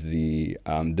shows the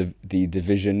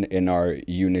division in our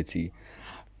unity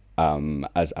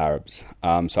as Arabs.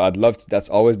 So I'd love to, that's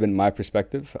always been my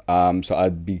perspective. So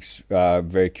I'd be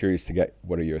very curious to get,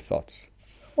 what are your thoughts?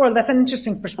 Well, that's an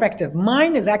interesting perspective.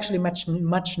 Mine is actually much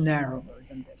narrower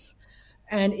than this,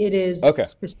 and it is Okay.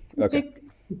 Okay.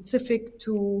 specific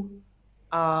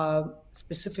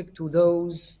to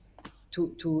those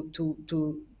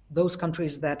those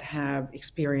countries that have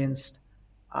experienced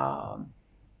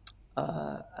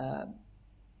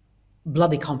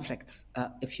bloody conflicts,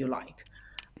 if you like,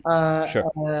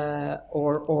 Sure.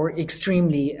 or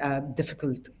extremely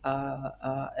difficult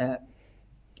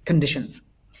conditions.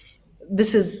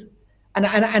 This is, and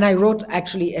I wrote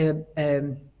actually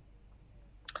a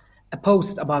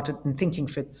post about it in Thinking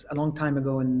Fits a long time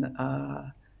ago, and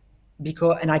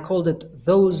I called it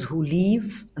 "Those Who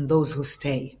Leave and Those Who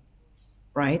Stay,"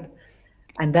 right?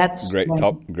 And that's Great when,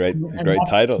 top. and Great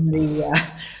title.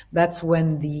 that's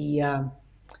when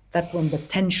the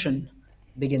tension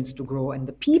begins to grow, and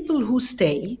the people who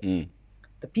stay, in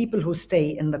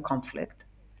the conflict,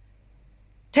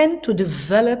 tend to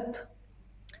develop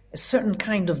a certain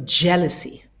kind of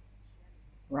jealousy,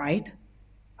 right?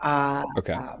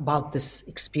 Okay. About this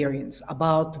experience,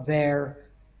 about their,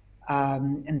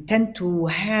 and tend to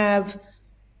have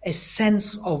a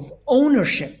sense of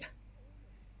ownership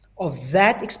of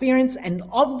that experience and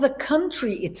of the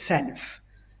country itself.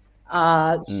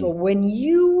 So when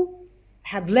you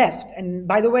have left, and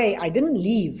by the way, I didn't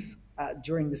leave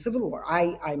during the Civil War.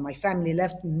 My family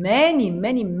left many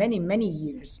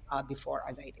years before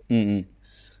as I did.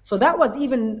 So that was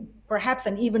perhaps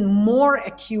an even more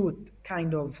acute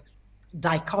kind of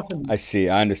dichotomy. I see.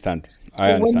 I understand.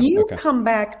 So when you Okay. come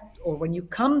back, or when you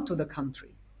come to the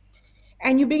country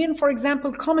and you begin, for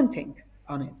example, commenting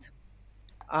on it,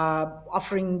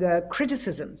 offering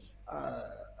criticisms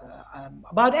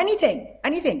about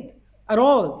anything at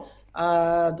all,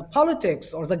 the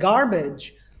politics or the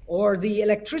garbage or the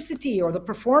electricity or the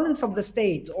performance of the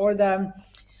state or the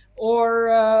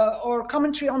or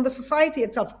commentary on the society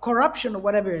itself, corruption or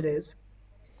whatever it is,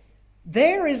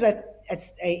 there is a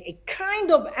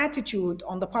kind of attitude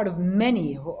on the part of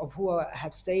many who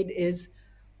have stayed is,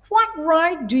 what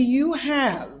right do you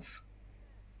have,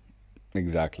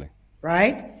 Exactly.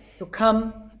 right, to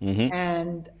come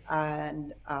and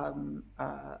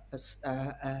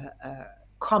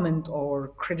comment or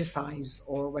criticize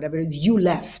or whatever it is? You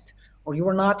left, or you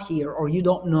were not here, or you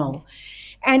don't know.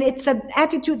 And it's an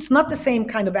attitude. It's not the same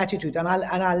kind of attitude. And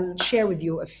I'll share with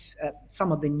you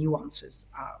some of the nuances.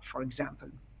 For example,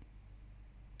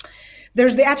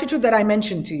 there's the attitude that I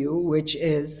mentioned to you, which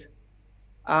is,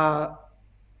 who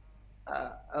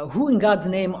in God's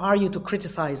name are you to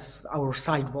criticize our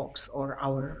sidewalks or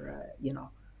our, you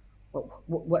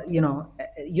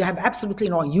have absolutely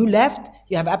no. You left.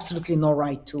 You have absolutely no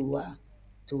right to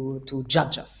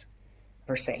judge us,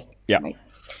 per se. Yeah. Right?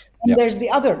 And there's the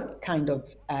other kind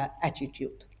of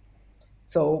attitude.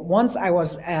 So once I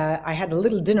had a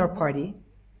little dinner party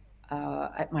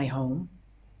at my home,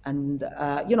 and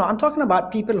I'm talking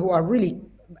about people who are really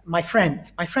my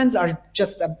friends. My friends are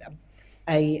just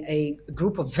a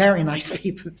group of very nice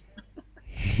people.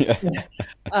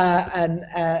 And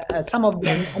some of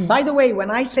them, and by the way,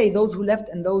 when I say those who left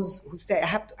and those who stay,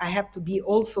 I have to be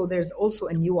also, there's also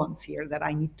a nuance here that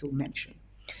I need to mention.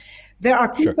 There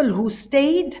are people who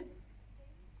stayed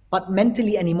but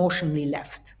mentally and emotionally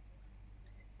left.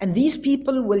 And these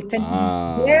people will tend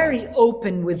to be very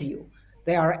open with you.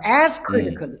 They are as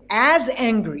critical, as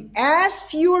angry, as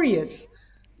furious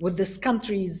with this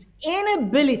country's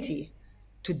inability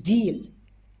to deal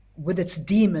with its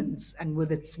demons and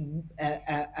with its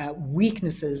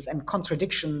weaknesses and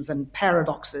contradictions and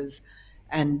paradoxes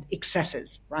and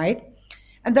excesses, right?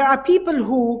 And there are people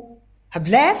who have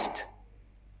left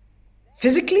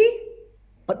physically,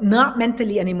 but not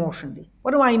mentally and emotionally.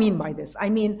 What do I mean by this? I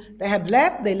mean, they have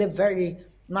left, they live very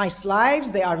nice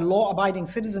lives, they are law-abiding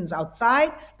citizens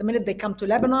outside. The minute they come to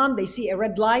Lebanon, they see a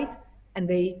red light and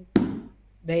they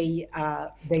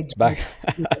back.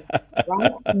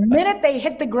 Right? The minute they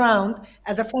hit the ground,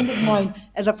 as a friend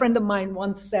of mine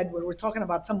once said, we were talking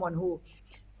about someone who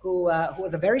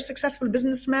was a very successful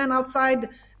businessman outside,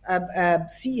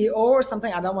 CEO or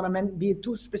something. I don't want to be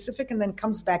too specific, and then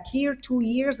comes back here 2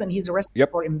 years and he's arrested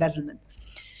for embezzlement.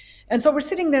 And so we're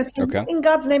sitting there saying, what in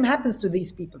God's name happens to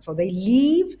these people? So they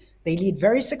leave, they lead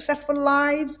very successful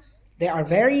lives. They are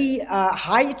very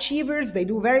high achievers. They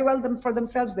do very well for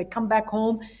themselves. They come back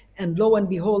home, and lo and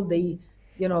behold, they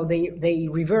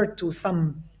revert to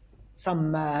some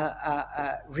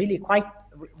really quite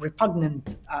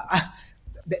repugnant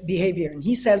behavior. And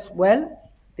he says, well,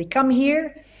 they come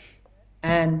here,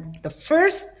 and the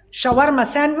first shawarma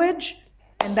sandwich,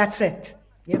 and that's it.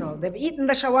 They've eaten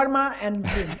the shawarma and.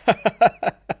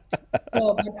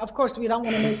 So, but of course, we don't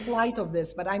want to make light of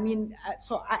this. But I mean,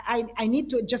 so I need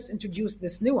to just introduce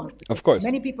this nuance. Of course.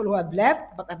 Many people who have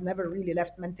left, but have never really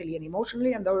left mentally and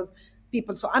emotionally, and those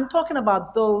people. So I'm talking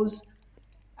about those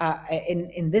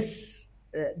in this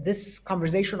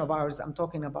conversation of ours. I'm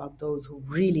talking about those who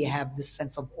really have this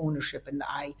sense of ownership, and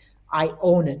I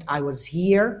own it. I was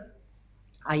here.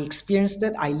 I experienced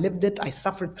it. I lived it. I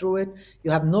suffered through it.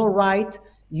 You have no right.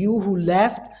 You who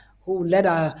left, who led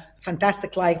a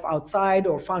fantastic life outside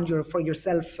or found for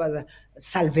yourself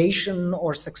salvation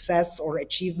or success or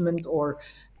achievement or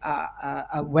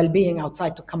well-being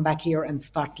outside, to come back here and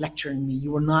start lecturing me.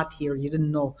 You were not here. You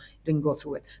didn't know. You didn't go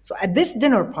through it. So at this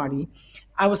dinner party,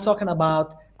 I was talking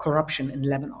about corruption in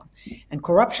Lebanon. And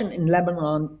corruption in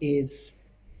Lebanon is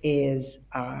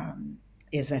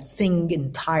a thing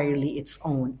entirely its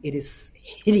own. It is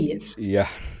hideous. Yeah.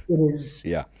 It is.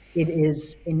 Yeah. It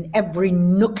is in every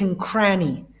nook and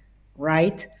cranny,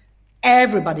 right?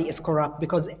 Everybody is corrupt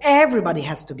because everybody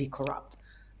has to be corrupt.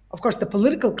 Of course, the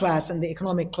political class and the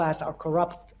economic class are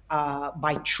corrupt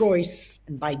by choice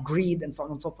and by greed and so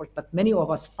on and so forth. But many of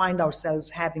us find ourselves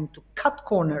having to cut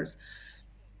corners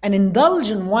and indulge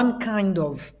in one kind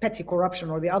of petty corruption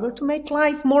or the other to make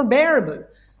life more bearable.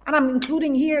 And I'm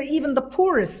including here even the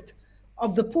poorest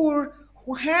of the poor,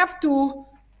 who have to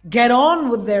get on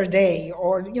with their day,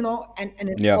 or and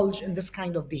indulge in this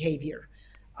kind of behavior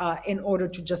in order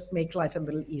to just make life a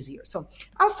little easier. So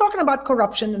I was talking about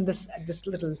corruption in this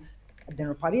little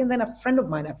dinner party, and then a friend of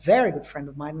mine, a very good friend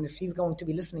of mine, and if he's going to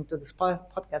be listening to this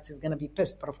podcast, he's going to be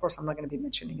pissed, but of course I'm not going to be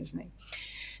mentioning his name.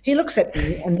 He looks at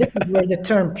me, and this is where the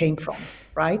term came from,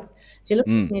 right? He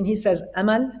looks at me and he says,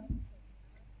 Amal,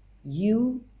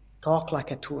 you talk like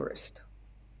a tourist.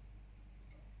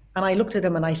 And I looked at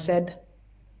him and I said,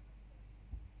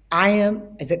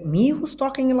 is it me who's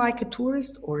talking like a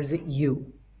tourist or is it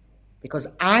you? Because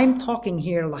I'm talking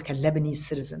here like a Lebanese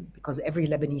citizen, because every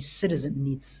Lebanese citizen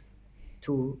needs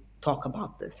to talk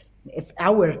about this. If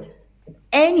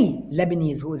any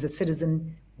Lebanese who is a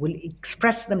citizen will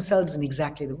express themselves in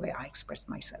exactly the way I express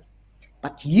myself.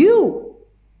 But you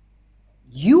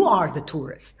are the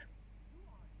tourist.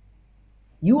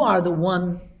 You are the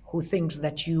one who thinks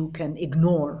that you can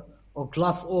ignore or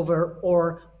gloss over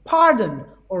or pardon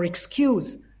or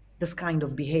excuse this kind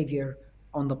of behavior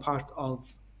on the part of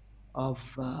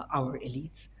our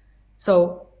elites.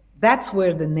 So that's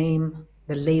where the name,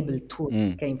 the label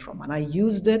tourist came from. And I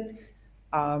used it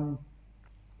as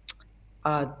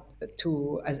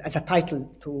a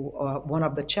title to one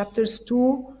of the chapters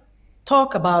to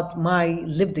talk about my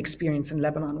lived experience in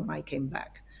Lebanon when I came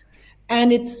back.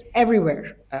 And it's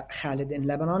everywhere, Khalid, in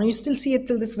Lebanon. You still see it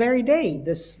till this very day,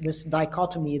 this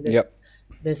dichotomy, Yep.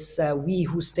 this we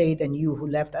who stayed and you who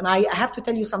left. And I have to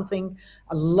tell you something,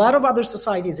 a lot of other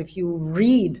societies, if you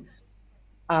read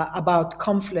about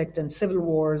conflict and civil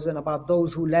wars and about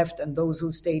those who left and those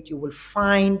who stayed, you will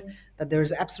find that there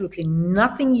is absolutely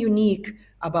nothing unique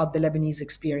about the Lebanese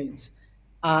experience.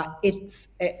 It's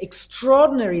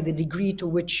extraordinary the degree to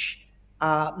which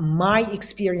my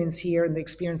experience here and the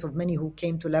experience of many who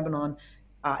came to Lebanon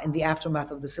in the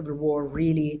aftermath of the civil war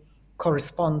really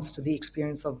corresponds to the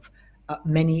experience of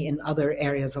many in other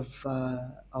areas of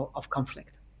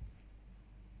conflict.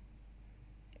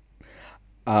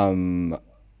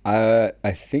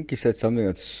 I think you said something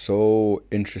that's so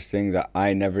interesting that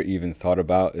I never even thought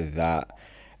about, that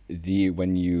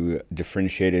when you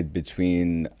differentiated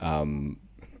between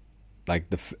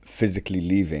like the physically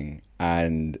leaving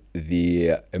and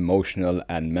the emotional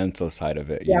and mental side of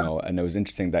it, you Yeah. know. And it was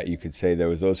interesting that you could say there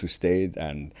was those who stayed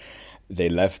and they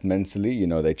left mentally, you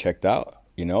know, they checked out,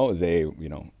 you know, they, you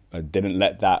know, didn't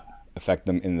let that affect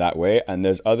them in that way. And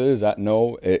there's others that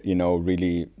know it, you know,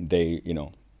 really they, you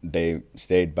know, they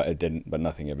stayed, but it didn't, but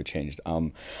nothing ever changed.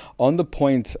 On the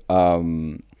point,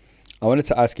 I wanted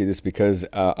to ask you this because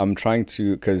I'm trying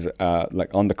to, because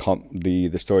like on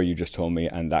the story you just told me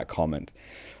and that comment,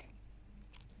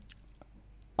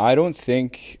 I don't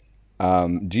think.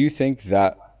 Do you think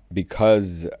that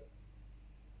because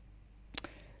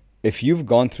if you've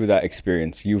gone through that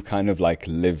experience, you've kind of like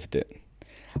lived it,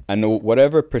 and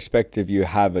whatever perspective you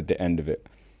have at the end of it,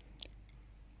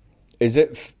 is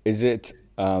it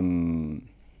how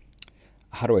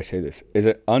do I say this?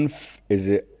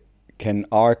 Can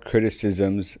our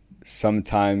criticisms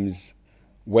sometimes,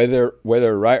 whether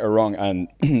right or wrong, and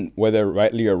whether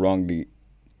rightly or wrongly,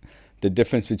 the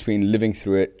difference between living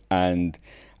through it and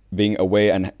being away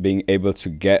and being able to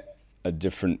get a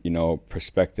different, you know,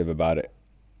 perspective about it,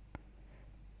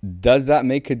 does that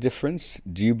make a difference?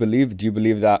 Do you believe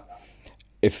that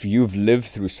if you've lived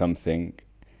through something,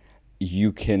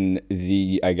 you can,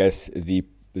 the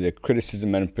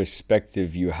criticism and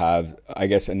perspective you have, I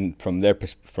guess, and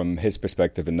from his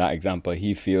perspective in that example,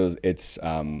 he feels it's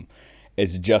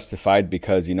justified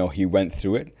because, you know, he went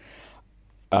through it.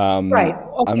 Right.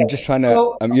 Okay. I'm just trying to,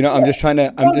 So, you know, I'm just trying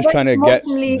to get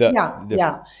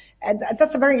yeah. And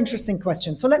that's a very interesting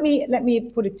question. So let me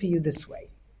put it to you this way.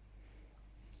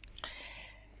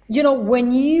 You know,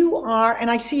 when you are,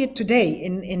 and I see it today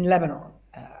in Lebanon,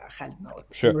 Khalid.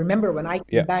 Sure. Remember when I came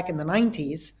Yeah. back in the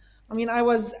 90s, I mean, I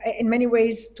was in many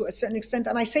ways, to a certain extent,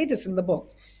 and I say this in the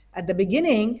book, at the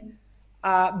beginning,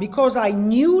 because I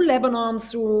knew Lebanon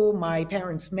through my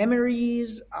parents'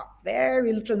 memories,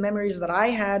 very little memories that I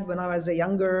had when I was a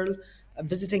young girl,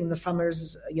 visiting in the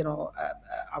summers, you know,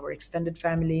 our extended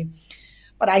family.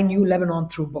 But I knew Lebanon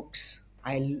through books.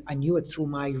 I knew it through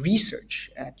my research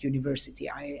at university.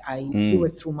 I knew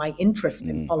it through my interest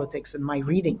in politics and my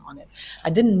reading on it. I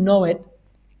didn't know it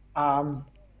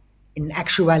in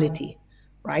actuality,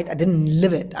 right? I didn't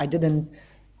live it.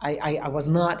 I was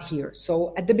not here.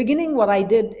 So at the beginning, what I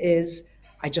did is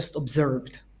I just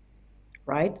observed,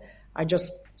 right? I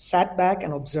just sat back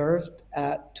and observed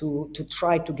to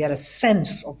try to get a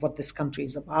sense of what this country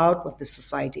is about, what this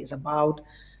society is about,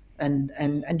 and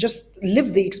just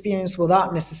live the experience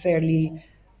without necessarily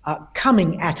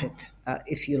coming at it,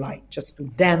 if you like, just to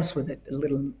dance with it a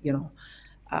little, you know,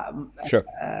 Sure.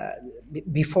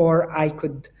 before I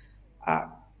could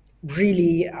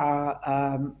really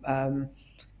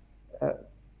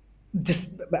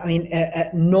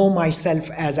know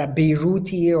myself as a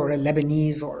Beiruti or a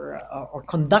Lebanese or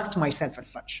conduct myself as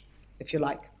such, if you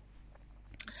like.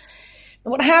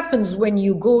 And what happens when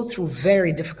you go through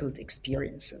very difficult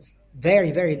experiences,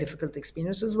 very, very difficult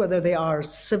experiences, whether they are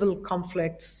civil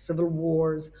conflicts, civil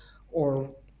wars,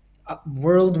 or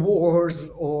world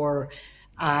wars, or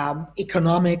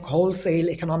wholesale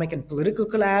economic and political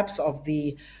collapse of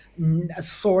the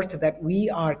sort that we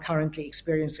are currently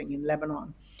experiencing in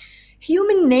Lebanon.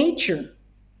 Human nature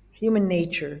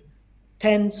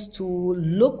tends to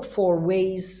look for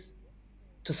ways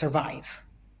to survive,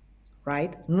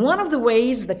 right? And one of the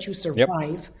ways that you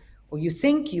survive, or you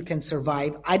think you can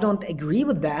survive, I don't agree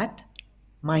with that,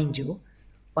 mind you,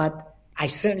 but I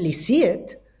certainly see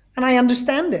it and I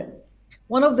understand it.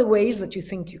 One of the ways that you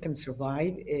think you can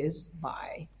survive is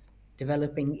by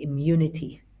developing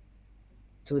immunity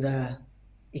to the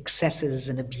excesses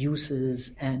and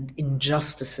abuses and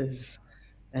injustices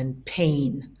and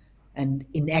pain and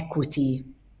inequity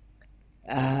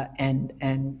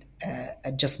and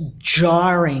just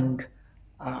jarring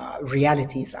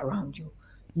realities around you.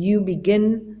 You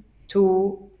begin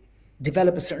to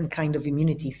develop a certain kind of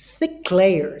immunity, thick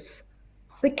layers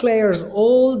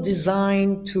all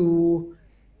designed to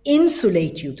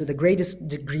insulate you to the greatest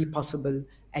degree possible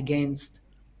against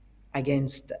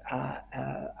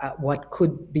what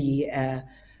could be a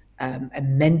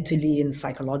mentally and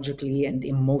psychologically and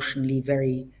emotionally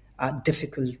very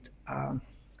difficult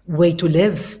way to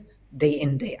live day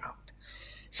in, day out.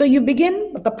 So you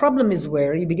begin, but the problem is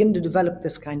where you begin to develop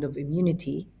this kind of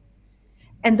immunity,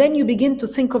 and then you begin to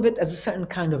think of it as a certain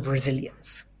kind of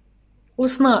resilience. Well,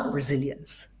 it's not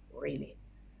resilience, really.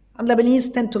 And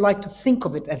Lebanese tend to like to think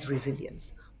of it as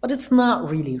resilience, but it's not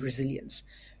really resilience.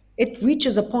 It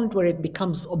reaches a point where it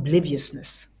becomes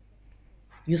obliviousness.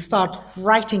 You start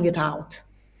writing it out,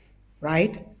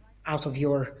 right? Out of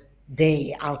your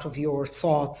day, out of your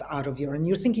thoughts, and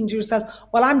you're thinking to yourself,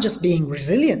 well, I'm just being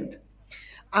resilient.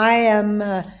 I am,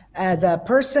 as a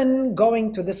person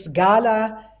going to this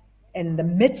gala in the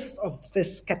midst of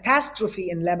this catastrophe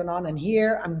in Lebanon, and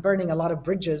here I'm burning a lot of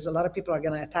bridges. A lot of people are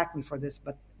going to attack me for this,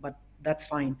 but that's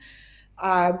fine.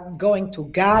 Going to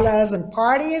galas and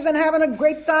parties and having a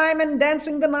great time and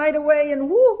dancing the night away and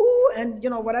woohoo and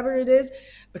whatever it is,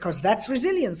 because that's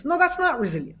resilience. No, that's not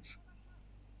resilience.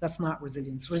 That's not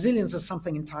resilience. Resilience is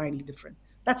something entirely different.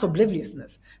 That's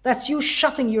obliviousness. That's you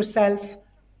shutting yourself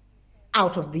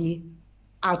out of the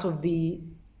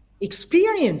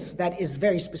experience that is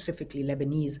very specifically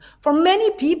Lebanese for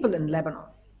many people in Lebanon.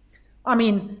 I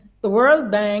mean, the World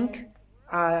Bank,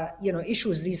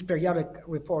 issues these periodic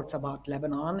reports about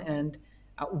Lebanon, and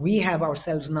we have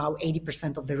ourselves now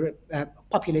 80% of the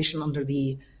population under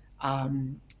the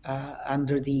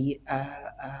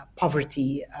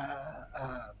poverty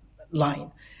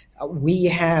line. We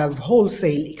have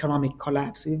wholesale economic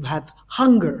collapse. We have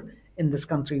hunger in this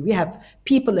country. We have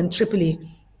people in Tripoli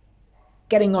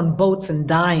getting on boats and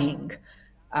dying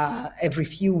every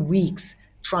few weeks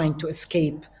trying to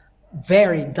escape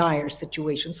very dire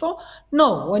situations. So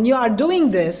no, when you are doing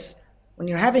this, when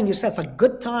you're having yourself a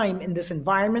good time in this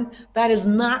environment, that is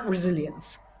not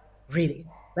resilience, really.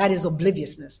 That is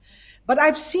obliviousness. But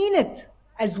I've seen it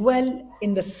as well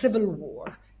in the civil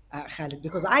war, Khalid,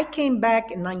 because I came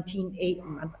back in 1980.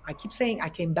 I keep saying I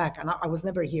came back, and I was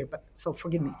never here, but so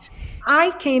forgive me.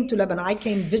 I came to Lebanon. I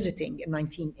came visiting in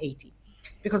 1980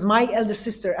 because my eldest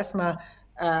sister, Asma,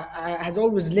 has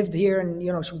always lived here, and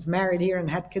she was married here and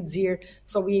had kids here.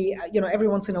 So we, every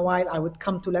once in a while, I would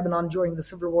come to Lebanon during the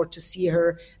Civil War to see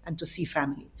her and to see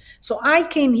family. So I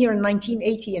came here in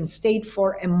 1980 and stayed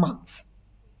for a month,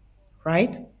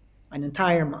 right? An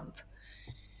entire month.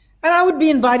 And I would be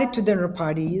invited to dinner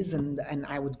parties, and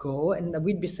I would go, and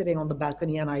we'd be sitting on the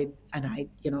balcony, and I,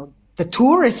 the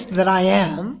tourist that I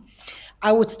am,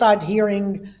 I would start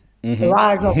hearing the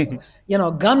rise of,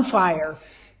 gunfire.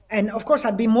 And of course,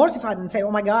 I'd be mortified and say,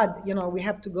 oh my God, we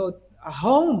have to go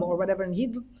home or whatever. And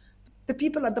the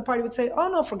people at the party would say, oh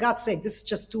no, for God's sake, this is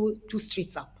just two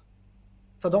streets up.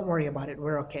 So don't worry about it.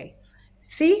 We're okay.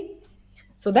 See?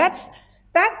 So that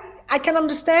I can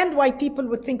understand why people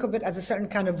would think of it as a certain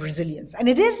kind of resilience. And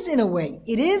it is in a way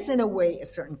a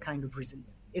certain kind of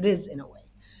resilience. It is in a way.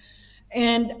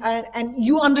 And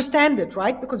you understand it,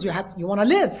 right? Because you want to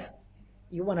live.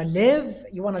 You want to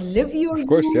live your of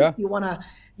course, youth. Yeah. You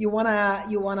want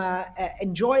to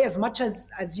enjoy as much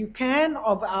as you can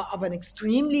of an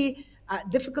extremely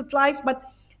difficult life. But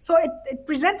so it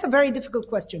presents a very difficult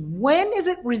question. When is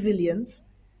it resilience?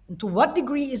 And to what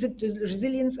degree is it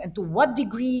resilience? And to what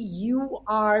degree you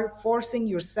are forcing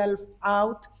yourself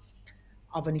out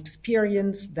of an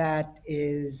experience that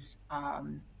is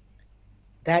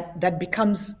that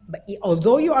becomes,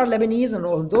 although you are Lebanese and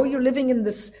although you're living in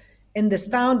this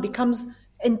town, becomes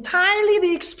entirely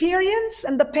the experience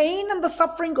and the pain and the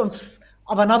suffering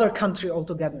of another country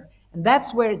altogether. And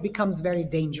that's where it becomes very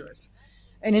dangerous.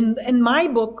 And in my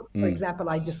book, for example,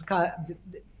 I just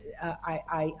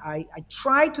I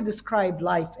try to describe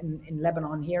life in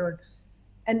Lebanon here,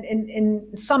 and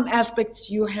in some aspects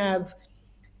you have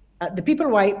the people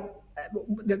why.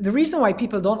 The reason why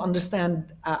people don't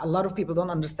understand, a lot of people don't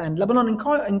understand Lebanon,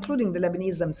 including the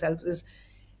Lebanese themselves,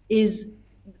 is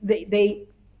they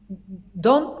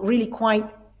don't really quite.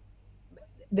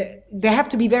 They have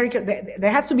to be very.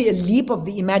 There has to be a leap of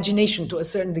the imagination to a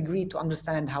certain degree to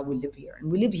understand how we live here, and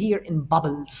we live here in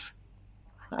bubbles,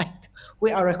 right?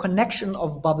 We are a connection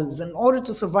of bubbles. In order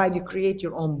to survive, you create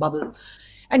your own bubble,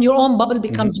 and your own bubble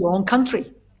becomes your own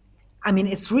country. I mean,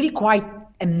 it's really quite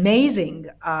amazing.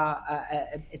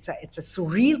 It's a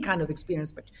surreal kind of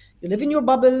experience. But you live in your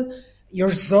bubble, your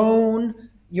zone,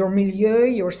 your milieu,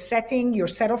 your setting, your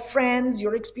set of friends,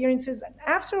 your experiences. And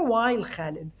after a while,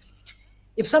 Khalid,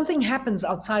 if something happens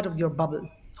outside of your bubble,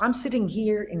 if I'm sitting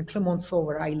here in Clemenceau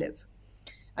where I live,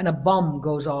 and a bomb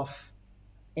goes off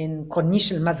in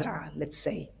Corniche El Mazraa, let's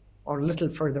say, or a little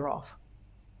further off,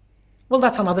 well,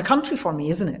 that's another country for me,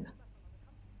 isn't it?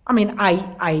 I mean,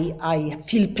 I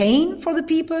feel pain for the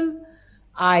people.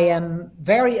 I am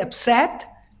very upset.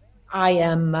 I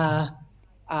am.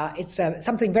 It's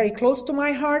something very close to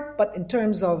my heart. But in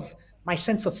terms of my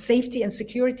sense of safety and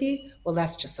security, well,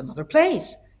 that's just another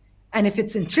place. And if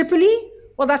it's in Tripoli,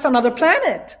 well, that's another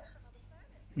planet,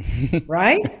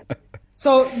 right?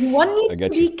 So one needs to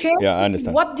be careful. Yeah, I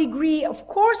understand. To what degree? Of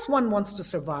course, one wants to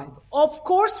survive. Of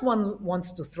course, one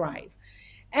wants to thrive.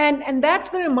 And that's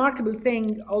the remarkable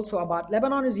thing also about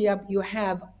Lebanon is you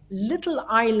have little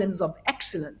islands of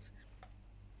excellence.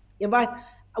 But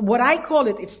what I call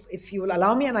it, if you will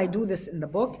allow me, and I do this in the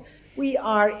book, we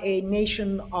are a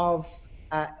nation of,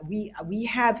 we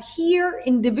have here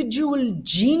individual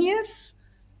genius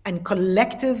and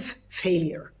collective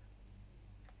failure.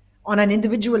 On an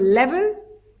individual level,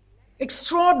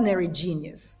 extraordinary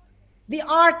genius. The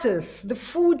artists, the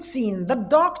food scene, the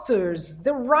doctors,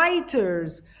 the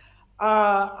writers,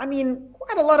 I mean,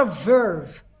 quite a lot of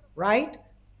verve, right?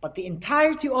 But the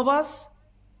entirety of us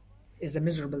is a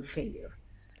miserable failure.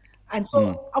 And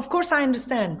so, of course, I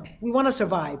understand. We want to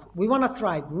survive. We want to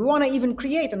thrive. We want to even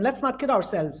create. And let's not kid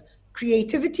ourselves.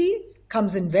 Creativity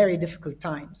comes in very difficult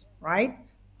times, right?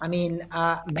 I mean,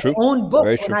 my own book,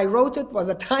 when I wrote it, was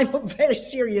a time of very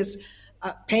serious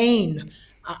pain.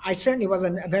 I certainly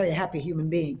wasn't a very happy human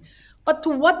being. But to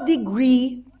what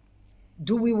degree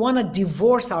do we want to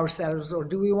divorce ourselves, or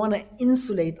do we want to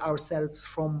insulate ourselves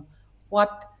from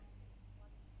what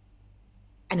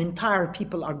an entire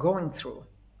people are going through?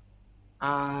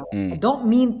 I don't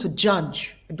mean to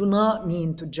judge. I do not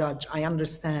mean to judge. I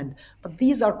understand. But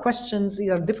these are questions, these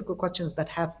are difficult questions that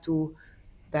have to,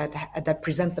 that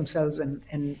present themselves, and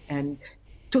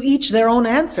to each their own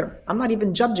answer. I'm not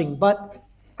even judging, but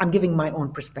I'm giving my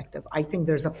own perspective. I think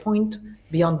there's a point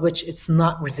beyond which it's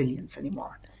not resilience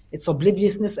anymore. It's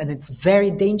obliviousness, and it's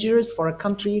very dangerous for a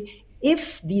country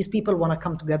if these people want to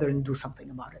come together and do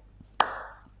something about it.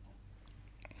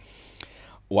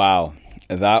 Wow.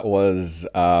 That was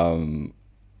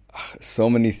so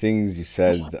many things you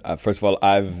said. First of all,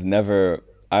 I've never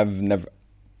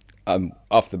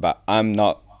off the bat, I'm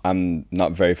not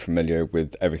very familiar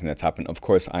with everything that's happened. Of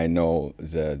course, I know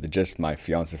the gist. My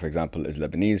fiance, for example, is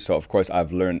Lebanese, so of course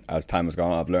I've learned, as time has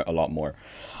gone on, I've learned a lot more.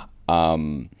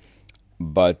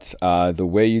 But the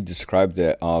way you described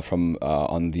it, from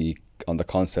on the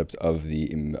concept of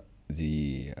the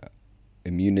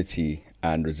immunity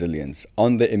and resilience.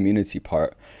 On the immunity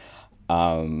part,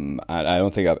 and I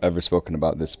don't think I've ever spoken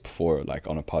about this before, like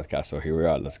on a podcast, so here we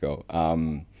are, let's go.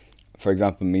 For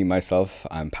example, me, myself,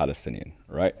 I'm Palestinian,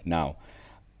 right? Now,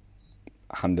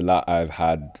 alhamdulillah, I've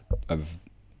had an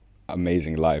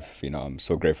amazing life, I'm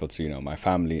so grateful to, my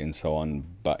family and so on.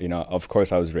 But, of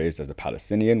course, I was raised as a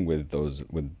Palestinian with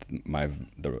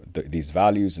these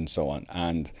values and so on.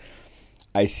 And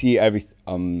I see I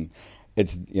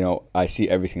see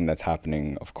everything that's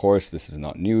happening. Of course, this is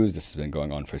not news. This has been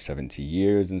going on for 70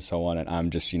 years and so on. And I'm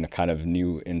just, kind of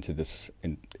new into this,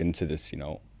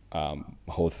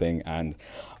 whole thing. And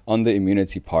on the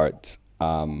immunity part,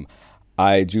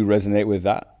 I do resonate with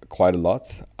that quite a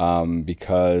lot,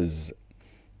 because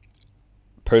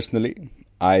personally,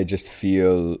 I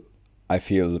feel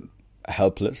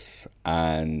helpless,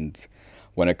 and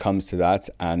when it comes to that,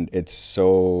 and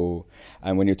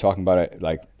when you're talking about it,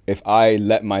 like, if I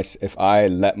let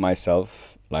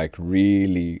myself like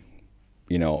really,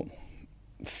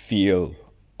 feel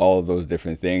all those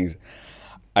different things,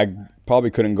 I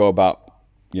probably couldn't go about,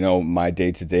 my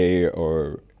day to day,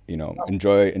 or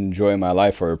enjoy my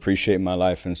life or appreciate my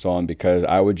life and so on, because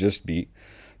I would just be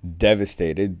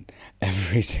devastated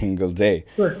every single day.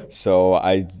 Sure. So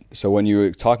when you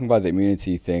were talking about the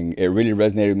immunity thing, it really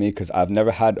resonated with me because I've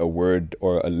never had a word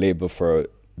or a label for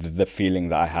the feeling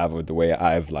that I have, or the way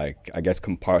I've, like, I guess,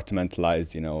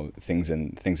 compartmentalized,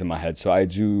 things in my head. So I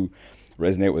do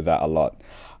resonate with that a lot.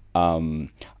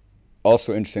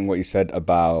 Also interesting what you said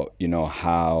about,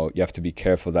 how you have to be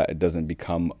careful that it doesn't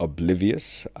become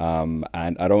oblivious. And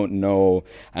I don't know,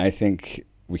 and I think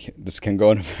this can go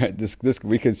on,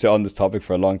 we could sit on this topic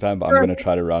for a long time, but I'm going to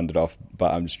try to round it off.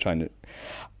 But I'm just trying to,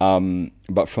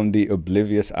 but from the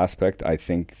oblivious aspect, I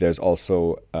think there's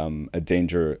also a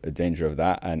danger of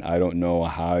that. And I don't know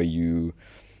how do you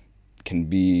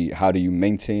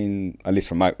maintain, at least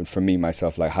for me,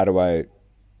 myself, like, how do I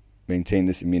maintain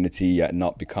this immunity yet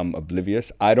not become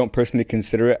oblivious? I don't personally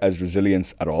consider it as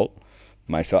resilience at all.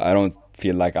 Myself, I don't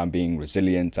feel like I'm being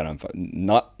resilient, and I'm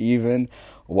not even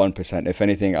 1%. If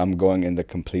anything, I'm going in the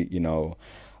complete,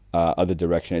 other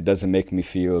direction. It doesn't make me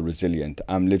feel resilient.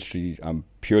 I'm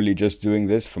purely just doing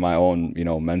this for my own,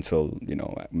 mental,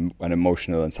 and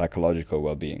emotional and psychological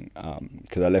well-being.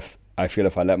 Because I feel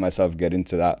if I let myself get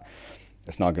into that,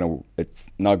 it's not gonna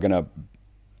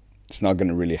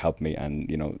really help me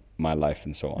and, my life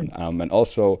and so on. And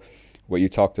also what you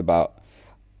talked about,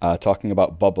 talking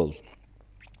about bubbles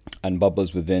and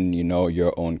bubbles within,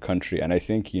 your own country. And I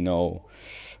think,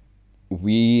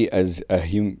 we as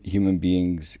human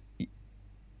beings,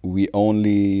 we are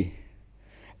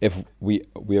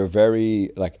very,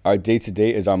 like, our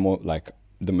day-to-day is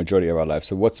the majority of our life.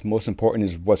 So what's most important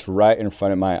is what's right in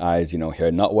front of my eyes,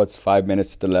 here, not what's 5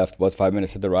 minutes to the left, what's 5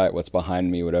 minutes to the right, what's behind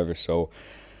me, whatever. So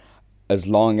as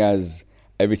long as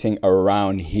everything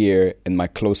around here in my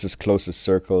closest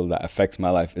circle that affects my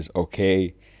life is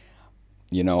okay,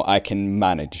 I can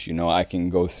manage, I can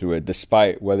go through it,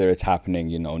 despite whether it's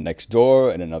happening, next door,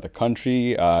 in another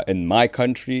country, in my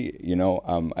country,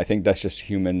 I think that's just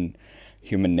human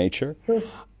nature. Sure.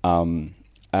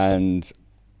 And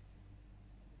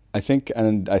I think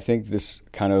this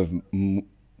kind of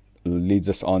leads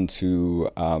us on to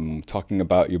talking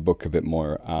about your book a bit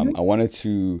more. I wanted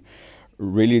to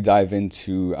really dive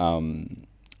into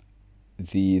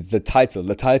the title.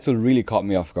 The title really caught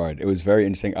me off guard. It was very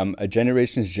interesting. A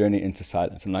generation's journey into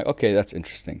silence. I'm like, okay, that's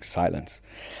interesting. Silence.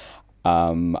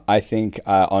 I think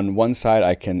on one side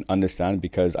I can understand,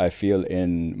 because I feel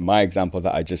in my example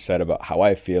that I just said about how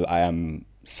I feel, I am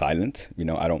silent.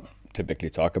 I don't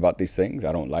typically talk about these things.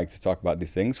 I don't like to talk about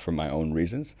these things for my own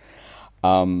reasons.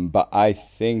 But I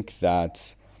think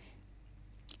that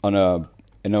on a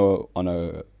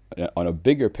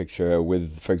bigger picture,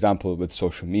 with, for example, with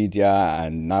social media,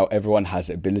 and now everyone has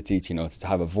the ability to, to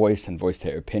have a voice and voice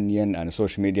their opinion, and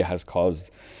social media has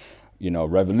caused,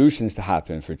 revolutions to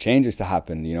happen, for changes to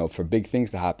happen, for big things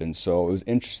to happen. So it was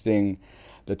interesting.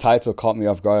 The title caught me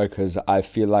off guard because I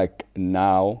feel like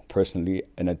now, personally,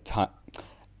 in a time,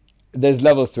 there's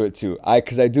levels to it too.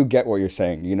 Because I do get what you're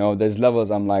saying. There's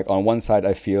levels. I'm like, on one side,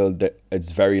 I feel that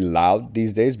it's very loud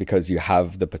these days because you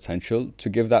have the potential to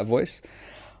give that voice.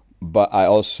 But I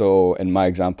also, in my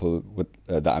example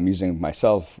that I'm using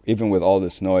myself, even with all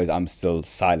this noise, I'm still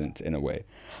silent in a way.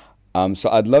 So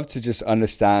I'd love to just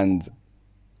understand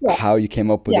how you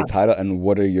came up with the title, and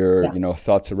what are your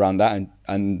thoughts around that,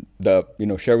 and the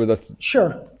share with us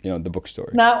the book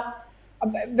story. Now,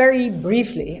 very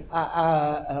briefly,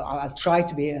 I'll try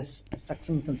to be as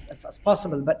succinct as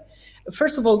possible. But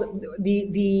first of all,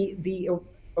 the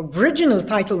original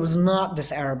title was not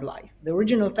This Arab Life. The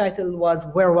original title was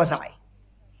Where Was I?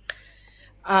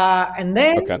 And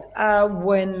then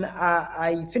when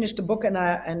I finished the book,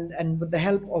 and with the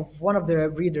help of one of the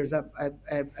readers, a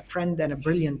friend and a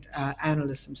brilliant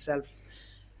analyst himself,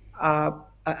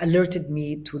 alerted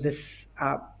me to this,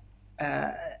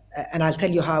 and I'll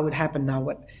tell you how it happened now,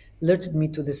 what alerted me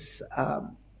to this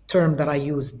term that I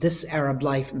used, This Arab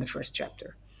Life, in the first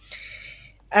chapter.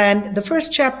 And the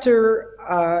first chapter,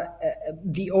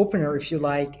 the opener, if you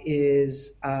like,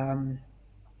 is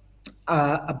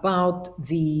about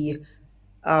the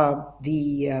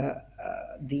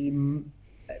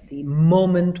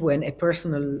moment when a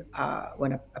personal,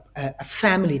 when a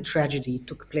family tragedy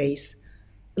took place,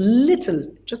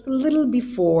 just a little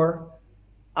before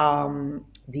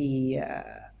the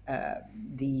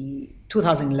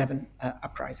 2011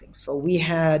 uprising. So we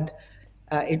had.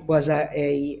 It was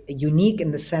a unique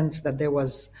in the sense that there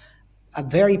was a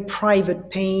very private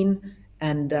pain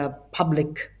and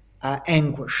public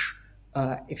anguish,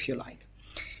 if you like.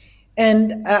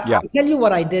 And I'll tell you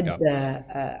what I did,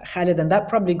 Khaled, and that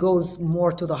probably goes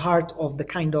more to the heart of the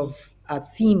kind of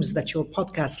themes that your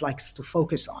podcast likes to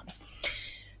focus on.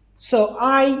 So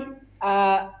I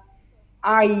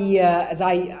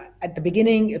at the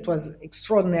beginning, it was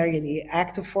extraordinarily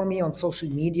active for me on social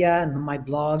media and my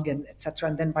blog and etc.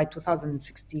 And then by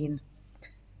 2016,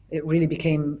 it really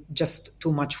became just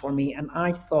too much for me. And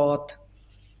I thought,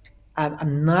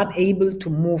 I'm not able to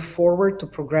move forward to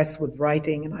progress with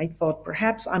writing. And I thought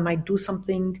perhaps I might do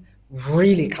something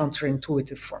really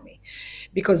counterintuitive for me,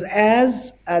 because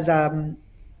as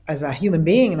a human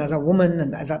being and as a woman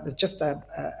and as just a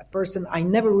person, I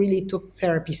never really took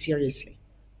therapy seriously,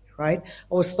 right? I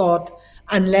always thought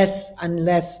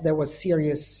unless there was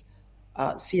serious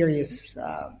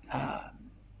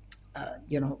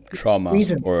Trauma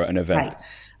reasons, or an event. right?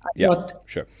 I Yeah, thought,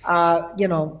 sure.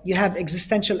 you have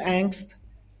existential angst,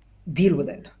 deal with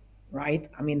it, right?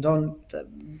 I mean, don't.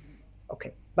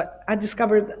 Okay, but I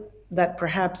discovered that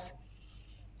perhaps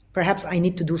I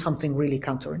need to do something really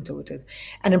counterintuitive.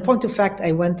 And in point of fact,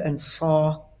 I went and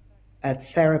saw a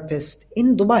therapist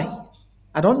in Dubai.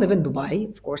 I don't live in Dubai,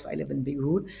 of course, I live in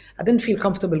Beirut. I didn't feel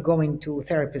comfortable going to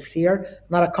therapists here.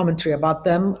 Not a commentary about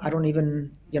them. I don't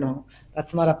even,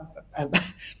 that's not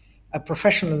a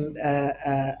professional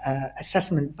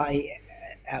assessment by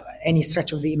any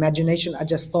stretch of the imagination. I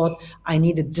just thought I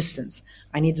needed distance.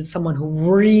 I needed someone who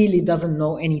really doesn't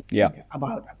know anything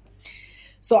about it.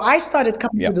 So I started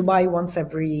coming to Dubai once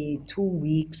every 2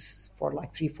 weeks for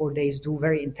like 3-4 days, do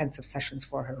very intensive sessions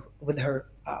with her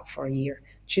for a year.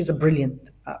 She's a brilliant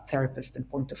therapist in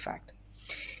point of fact.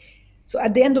 So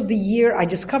at the end of the year, I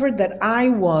discovered that I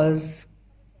was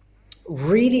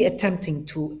really attempting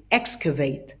to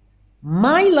excavate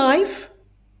my life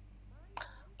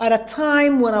at a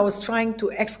time when I was trying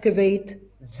to excavate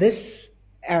this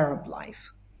Arab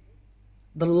life,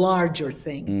 the larger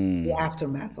thing, the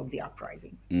aftermath of the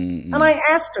uprisings. And I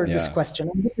asked her this question,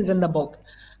 and this is in the book.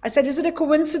 I said, is it a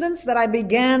coincidence that I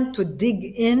began to dig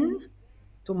in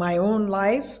to my own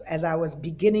life as I was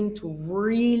beginning to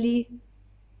really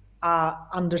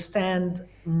understand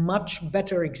much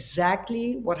better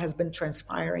exactly what has been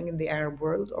transpiring in the Arab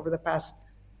world over the past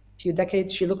few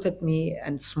decades? She looked at me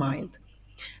and smiled.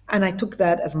 And I took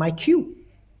that as my cue.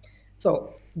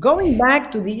 So going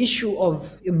back to the issue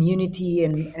of immunity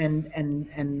and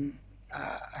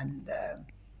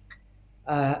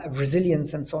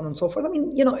resilience and so on and so forth. I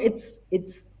mean, it's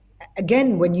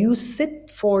again, when you sit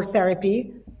for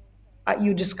therapy,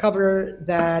 you discover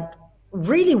that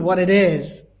really what it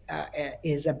is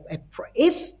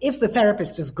if the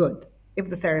therapist is good. If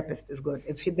the therapist is good,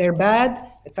 if they're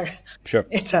bad, it's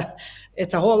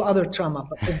a whole other trauma.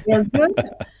 But if they're good,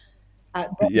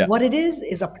 what it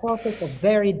is a process of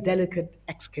very delicate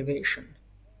excavation,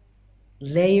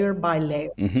 layer by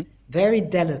layer, very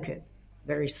delicate,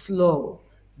 very slow,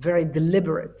 very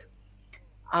deliberate.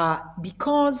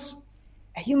 Because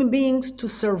human beings, to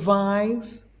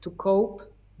survive, to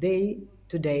cope day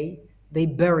to day, they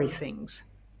bury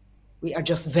things. We are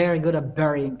just very good at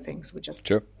burying things. We just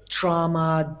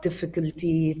trauma,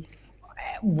 difficulty,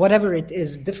 whatever it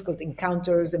is, difficult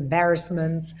encounters,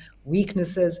 embarrassments,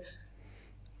 weaknesses.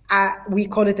 We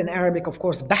call it in Arabic, of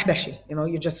course, bahbashi.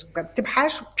 You just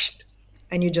tibhash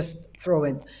and you just throw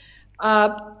in.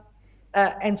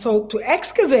 And so to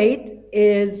excavate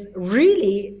is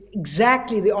really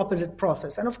exactly the opposite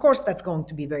process. And of course, that's going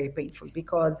to be very painful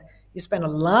because you spend a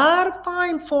lot of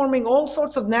time forming all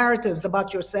sorts of narratives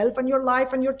about yourself and your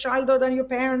life and your childhood and your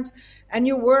parents and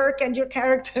your work and your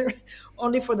character,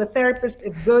 only for the therapist,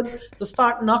 if good, to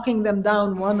start knocking them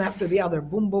down one after the other.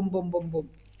 Boom, boom, boom, boom, boom.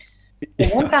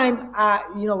 One time,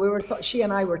 she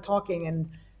and I were talking,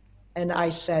 and I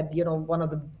said,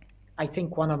 I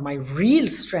think one of my real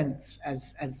strengths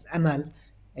as Amal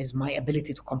is my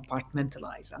ability to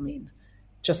compartmentalize. I mean,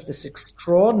 just this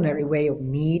extraordinary way of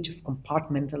me just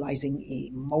compartmentalizing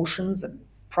emotions and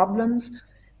problems.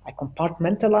 I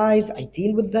compartmentalize, I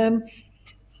deal with them.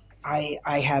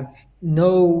 I have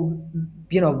no,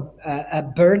 a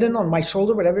burden on my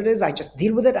shoulder, whatever it is. I just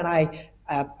deal with it and I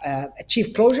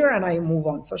achieve closure and I move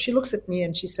on. So she looks at me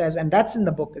and she says, and that's in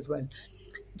the book as well.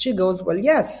 She goes, well,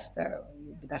 yes,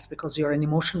 that's because you're an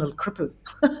emotional cripple.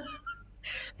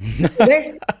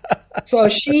 So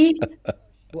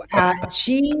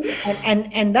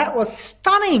and that was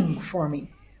stunning for me.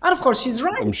 And of course, she's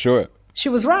right. I'm sure. She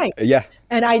was right. Yeah.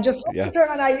 And I just looked at her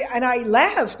and I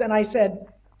laughed and I said,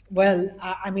 well,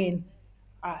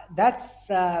 that's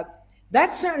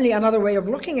certainly another way of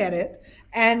looking at it.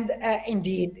 And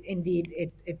indeed,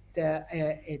 it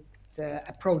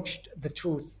approached the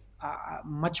truth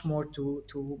much more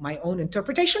to my own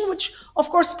interpretation, which, of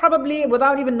course, probably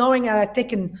without even knowing, I had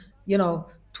taken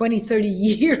 20, 30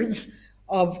 years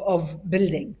of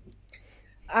building.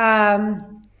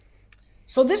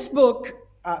 So this book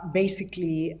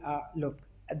Basically, look,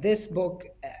 this book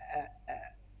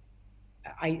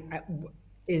I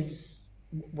is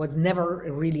was never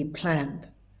really planned.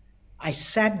 I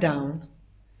sat down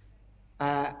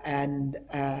and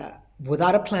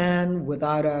without a plan,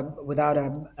 without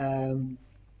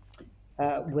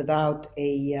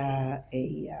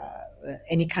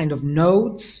any kind of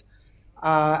notes,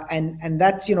 and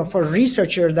that's, for a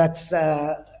researcher, that's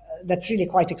really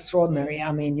quite extraordinary.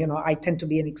 I mean, I tend to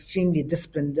be an extremely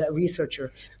disciplined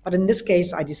researcher, but in this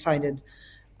case, I decided,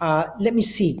 let me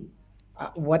see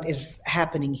what is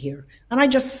happening here, and I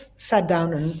just sat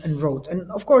down and wrote. And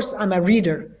of course, I'm a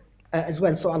reader as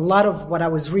well, so a lot of what I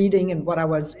was reading and what I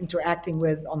was interacting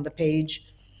with on the page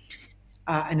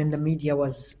and in the media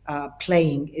was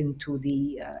playing into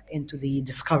the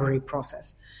discovery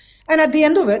process. And at the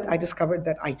end of it, I discovered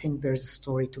that I think there's a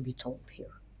story to be told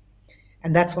here,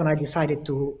 and that's when I decided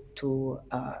to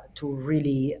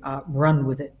really run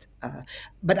with it.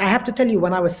 But I have to tell you,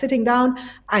 when I was sitting down,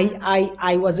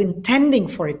 I was intending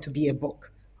for it to be a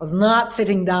book. I was not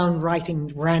sitting down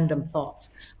writing random thoughts.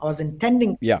 I was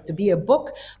intending Yeah. to be a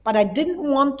book, but I didn't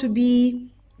want to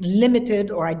be limited,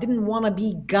 or I didn't want to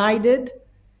be guided,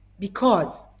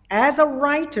 because as a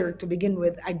writer, to begin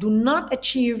with, I do not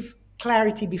achieve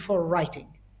clarity before writing.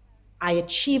 I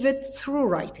achieve it through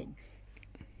writing.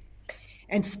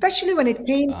 And especially when it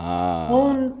came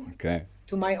Okay.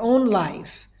 to my own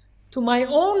life, to my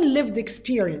own lived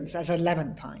experience as a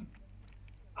Levantine,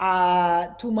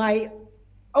 to my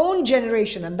own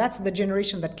generation, and that's the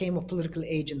generation that came of political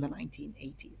age in the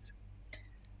 1980s.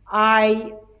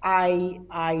 I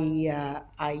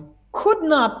could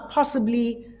not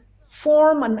possibly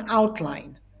form an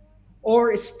outline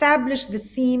or establish the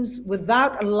themes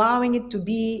without allowing it to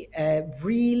be a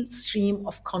real stream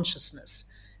of consciousness,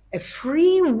 a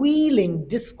freewheeling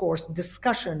discourse,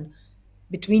 discussion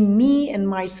between me and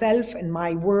myself and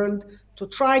my world, to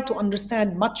try to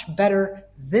understand much better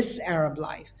this Arab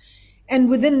life. And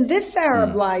within this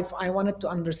Arab life, I wanted to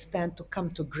understand, to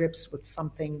come to grips with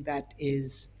something that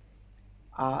is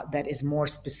more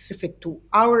specific to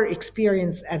our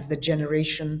experience as the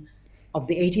generation of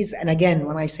the 80s. And again,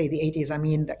 when I say the 80s, I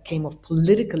mean that came of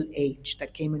political age,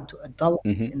 that came into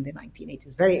adulthood in the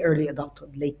 1980s, very early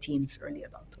adulthood, late teens, early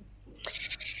adulthood.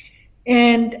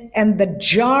 And the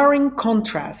jarring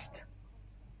contrast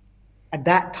at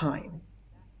that time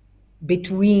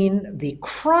between the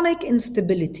chronic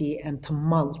instability and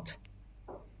tumult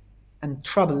and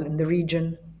trouble in the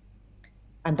region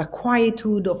and the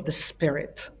quietude of the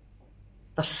spirit,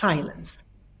 the silence.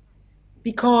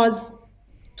 Because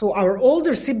to our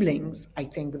older siblings, I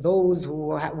think those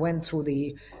who went through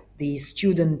the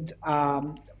student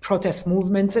protest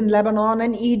movements in Lebanon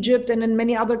and Egypt and in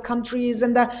many other countries,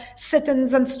 and the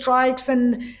sit-ins and strikes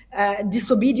and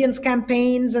disobedience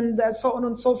campaigns and so on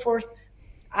and so forth,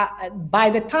 by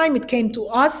the time it came to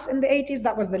us in the 80s,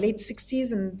 that was the late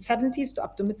 60s and 70s to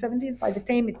up to mid 70s, by the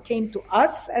time it came to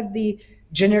us as the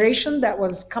generation that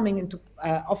was coming into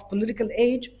of political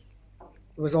age,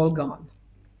 it was all gone.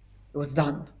 It was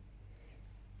done.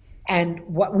 And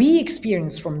what we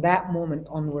experienced from that moment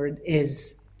onward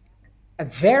is a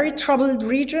very troubled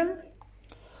region,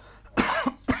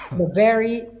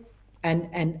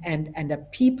 and a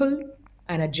people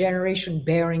and a generation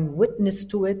bearing witness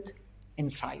to it in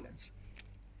silence.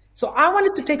 So I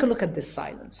wanted to take a look at this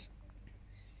silence.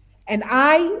 And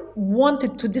I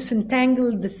wanted to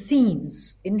disentangle the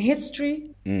themes in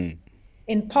history,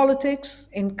 in politics,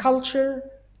 in culture,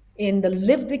 in the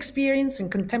lived experience in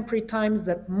contemporary times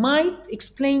that might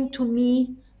explain to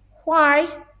me why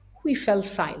we fell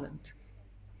silent.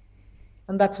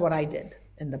 And that's what I did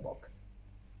in the book.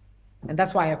 And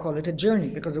that's why I call it a journey,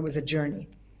 because it was a journey.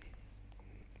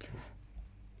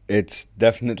 It's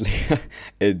definitely,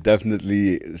 it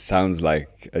definitely sounds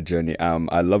like a journey.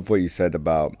 I love what you said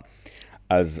about,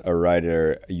 as a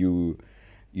writer, you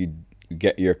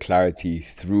get your clarity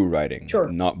through writing, Sure.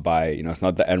 not by, it's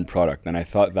not the end product. And I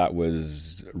thought that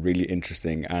was really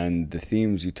interesting. And the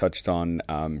themes you touched on,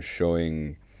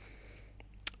 showing,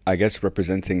 I guess,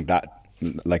 representing that,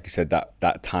 like you said,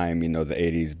 that time, the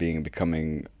 80s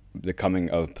becoming the coming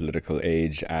of political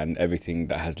age and everything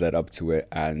that has led up to it,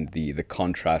 and the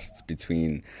contrasts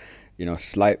between,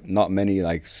 not many,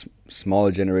 like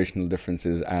smaller generational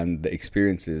differences and the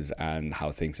experiences and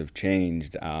how things have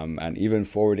changed, and even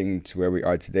forwarding to where we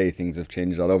are today, things have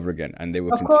changed all over again, and they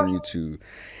will continue to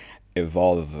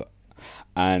evolve.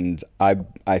 And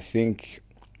I think,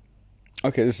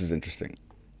 okay, this is interesting.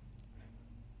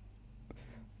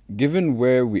 Given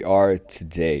where we are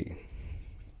today,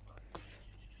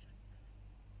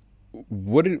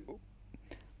 would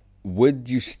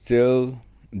you still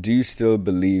do you still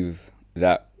believe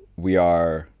that we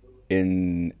are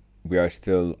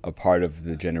still a part of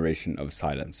the generation of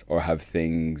silence, or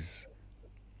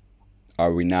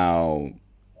are we now,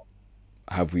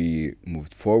 have we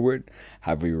moved forward?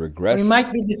 Have we We regressed?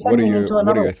 might be descending into What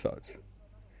are another. your thoughts?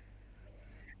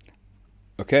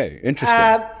 Okay, interesting.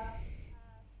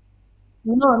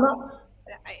 No, no.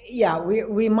 Yeah,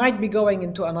 we might be going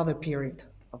into another period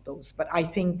of those, but I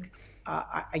think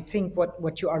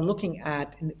what you are looking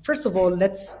at, and first of all,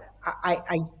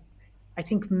 I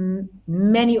think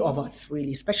many of us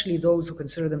really, especially those who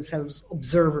consider themselves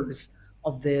observers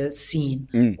of the scene,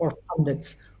 or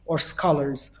pundits, or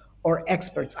scholars, or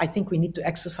experts, I think we need to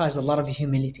exercise a lot of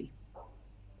humility,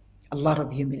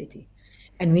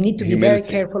 and we need to be very Humility.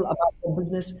 careful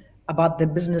about the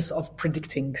business of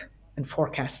predicting and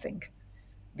forecasting.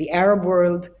 The Arab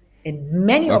world, in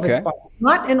many of its Okay. parts,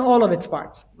 not in all of its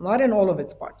parts, not in all of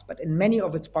its parts, but in many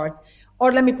of its parts,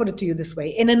 or let me put it to you this way,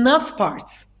 in enough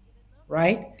parts,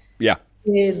 right, Yeah.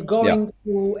 is Yeah. going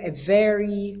through a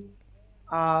very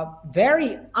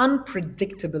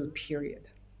unpredictable period,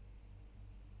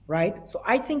 right? So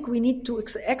I think we need to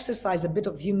exercise a bit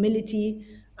of humility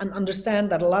and understand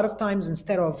that a lot of times,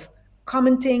 instead of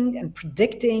commenting and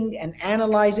predicting and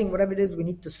analyzing whatever it is, we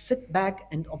need to sit back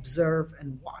and observe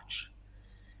and watch.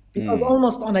 Because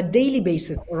almost on a daily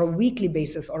basis, or a weekly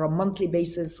basis, or a monthly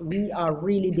basis, we are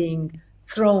really being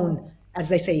thrown, as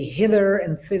they say, hither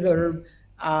and thither,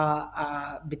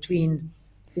 between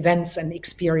events and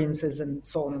experiences and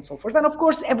so on and so forth. And of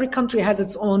course, every country has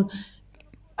its own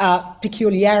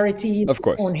peculiarities, Of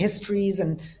course. own histories,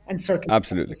 and Absolutely.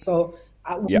 circumstances. So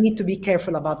we Yeah. need to be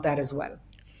careful about that as well.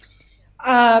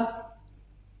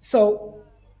 So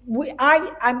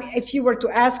if you were to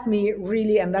ask me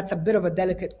really, and that's a bit of a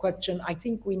delicate question, I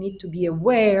think we need to be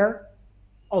aware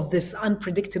of this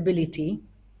unpredictability.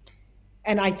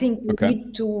 And I think we Okay.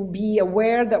 need to be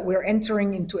aware that we're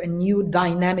entering into a new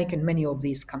dynamic in many of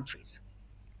these countries,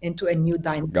 into a new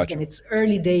dynamic, and Gotcha. it's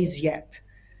early days yet.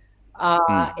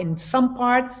 In some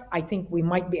parts, I think we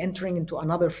might be entering into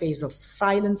another phase of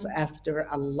silence after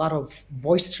a lot of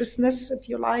boisterousness, if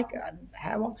you like.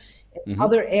 In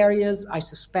other areas, I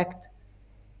suspect.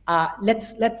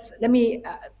 Let me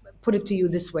put it to you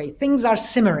this way: things are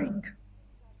simmering,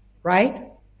 right?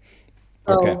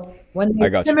 Okay. So when they I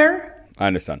got you. simmer, I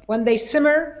understand. when they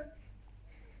simmer,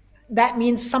 that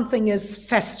means something is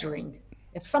festering.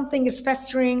 If something is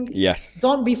festering, Yes.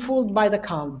 don't be fooled by the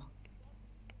calm.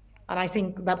 And I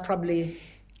think that probably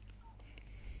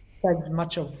says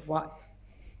much of what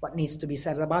needs to be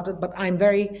said about it. But Yeah.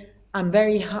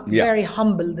 very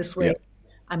humble this Yeah. way.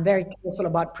 I'm very careful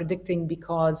about predicting,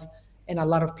 because in a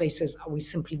lot of places we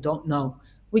simply don't know.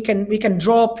 We can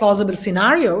draw plausible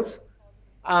scenarios,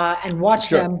 and watch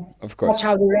Sure. them, Of watch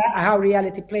course. how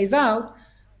reality plays out.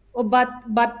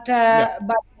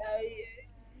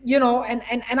 Yeah.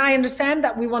 And I understand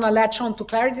that we want to latch on to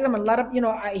clarity. A lot of,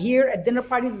 I hear at dinner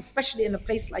parties, especially in a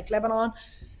place like Lebanon,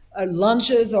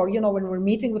 lunches, or when we're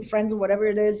meeting with friends or whatever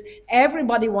it is,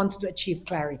 everybody wants to achieve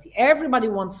clarity. Everybody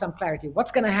wants some clarity.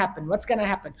 What's going to happen? What's going to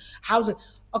happen? How's it?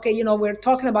 Okay, we're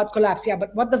talking about collapse. Yeah,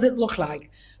 but what does it look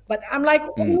like? But I'm like,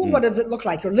 what do you mean, what does it look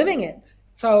like? You're living it.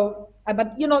 So,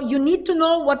 but you need to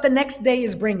know what the next day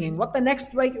is bringing, what the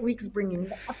next week is bringing.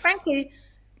 Frankly,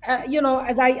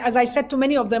 as I said to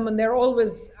many of them, and they're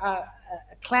always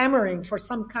clamoring for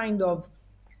some kind of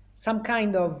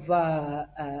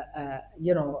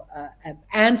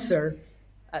answer,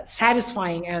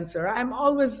 satisfying answer. I'm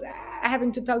always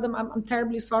having to tell them, I'm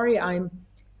terribly sorry.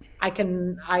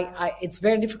 It's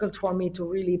very difficult for me to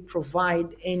really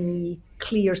provide any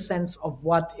clear sense of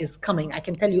what is coming. I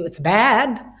can tell you it's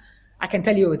bad. I can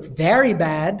tell you it's very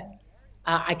bad.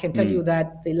 I can tell you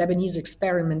that the Lebanese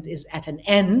experiment is at an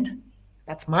end.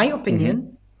 That's my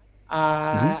opinion.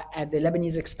 At the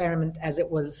Lebanese experiment, as it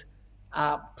was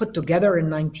put together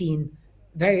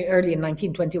very early in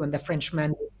 1920, when the French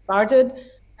mandate started,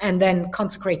 and then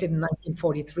consecrated in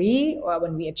 1943,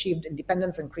 when we achieved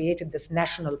independence and created this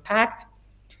national pact.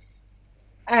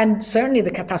 And certainly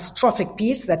the catastrophic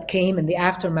peace that came in the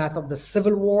aftermath of the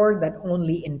Civil War, that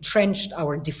only entrenched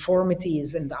our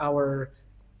deformities and our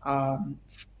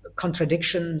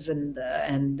contradictions and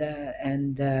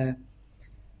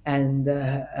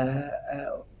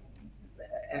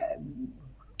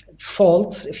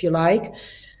faults, if you like.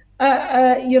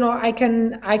 I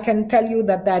can tell you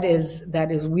that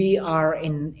is we are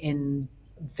in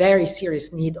very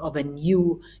serious need of a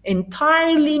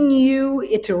entirely new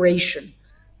iteration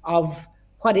of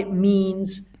what it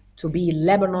means to be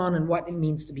Lebanon and what it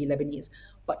means to be Lebanese.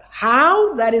 But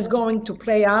how that is going to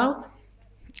play out,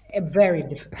 Very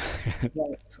difficult.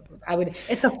 Very difficult. I would.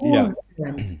 It's a Yeah. fool's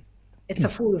errand. It's a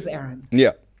fool's errand.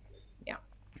 Yeah. Yeah.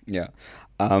 Yeah.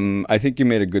 I think you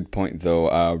made a good point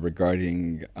though,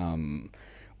 regarding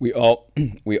we all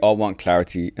we all want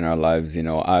clarity in our lives. You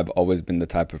know, I've always been the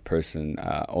type of person.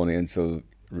 Only until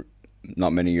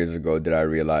not many years ago did I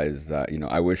realize that, you know,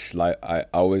 I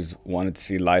always wanted to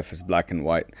see life as black and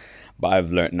white, but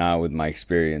I've learned now with my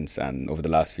experience and over the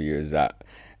last few years that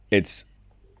it's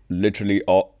literally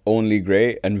only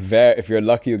gray, and if you're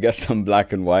lucky you get some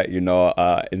black and white, you know,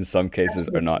 in some cases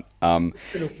or Absolutely. not.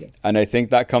 Absolutely. And I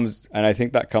think that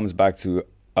comes back to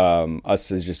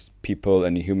us as just people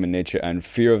and human nature and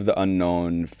fear of the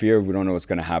unknown, fear of we don't know what's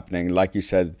going to happen. Like you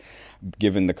said,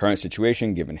 given the current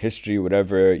situation, given history,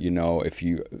 whatever, you know, if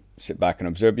you sit back and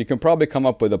observe, you can probably come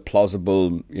up with a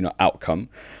plausible, you know, outcome.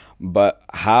 But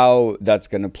how that's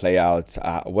going to play out,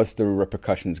 what's the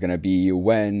repercussions going to be,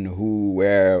 when, who,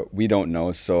 where, we don't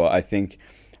know. So I think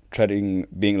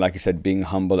being, like you said, being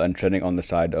humble and treading on the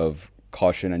side of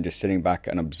caution and just sitting back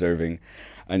and observing,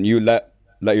 and you let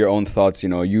your own thoughts, you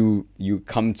know, you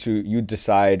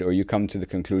decide, or you come to the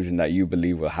conclusion that you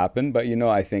believe will happen. But, you know,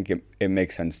 I think it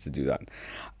makes sense to do that.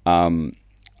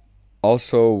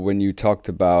 Also, when you talked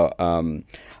about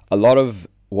a lot of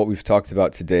what we've talked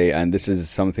about today, and this is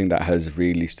something that has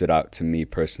really stood out to me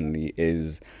personally,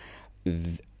 is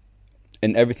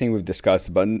in everything we've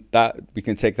discussed, but that we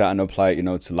can take that and apply it, you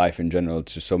know, to life in general,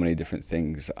 to so many different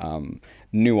things,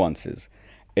 nuances.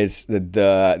 It's or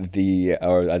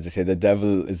as I say, the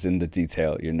devil is in the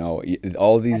detail, you know,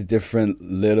 all these different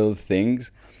little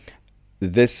things.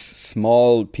 This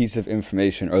small piece of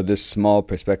information or this small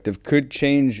perspective could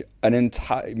change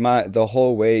the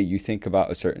whole way you think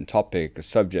about a certain topic, a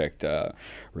subject,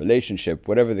 relationship,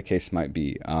 whatever the case might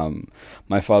be.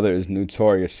 My father is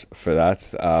notorious for that,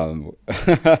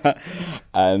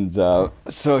 and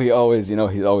so he always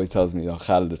tells me, "Oh,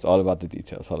 Khalid, it's all about the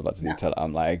details, all about the Yeah. detail."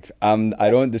 I'm like, I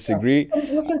don't disagree.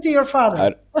 Listen to your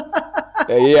father.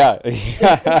 I, yeah.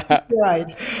 Right.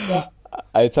 Yeah.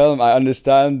 I tell him I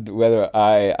understand whether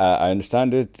I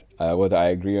understand it, whether I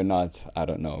agree or not, I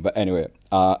don't know. But anyway,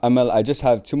 Amal, I just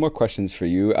have two more questions for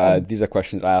you. These are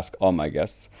questions I ask all my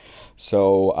guests.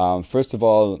 So first of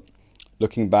all,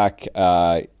 looking back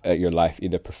at your life,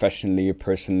 either professionally,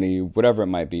 personally, whatever it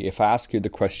might be, if I ask you the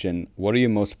question, what are you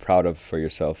most proud of for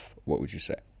yourself, what would you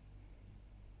say?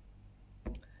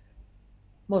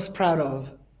 Most proud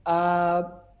of.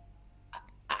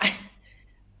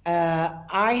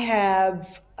 I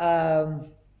have.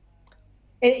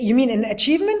 You mean in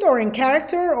achievement or in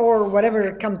character or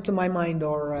whatever comes to my mind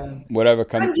or. Whatever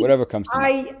comes to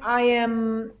mind. I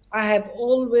am. I have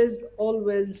always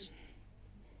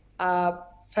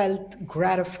felt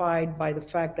gratified by the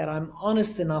fact that I'm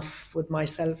honest enough with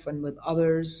myself and with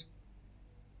others,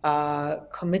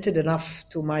 committed enough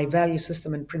to my value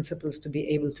system and principles to be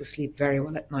able to sleep very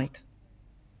well at night.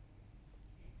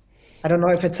 I don't know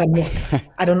if it's a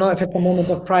I don't know if it's a moment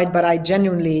of pride, but I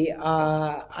genuinely,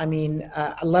 a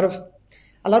lot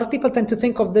of people tend to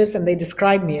think of this and they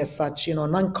describe me as such, you know,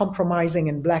 non-compromising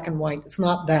and black and white. It's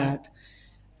not that.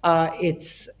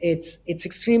 It's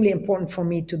extremely important for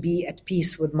me to be at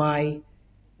peace with my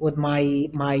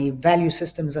value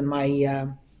systems and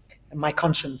my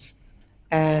conscience.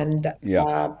 And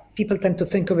Yeah. people tend to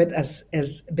think of it as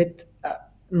a bit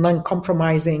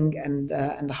non-compromising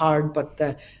and hard, but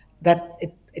that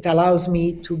it allows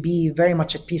me to be very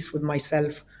much at peace with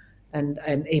myself and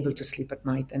able to sleep at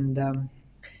night. And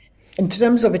in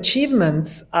terms of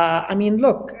achievements,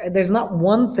 look, there's not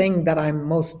one thing that I'm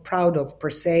most proud of per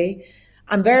se.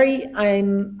 I'm very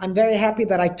happy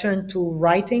that I turned to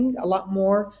writing a lot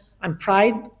more. I'm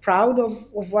proud of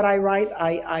what I write.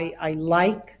 I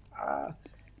like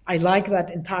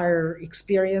that entire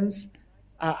experience.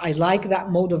 I like that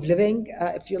mode of living,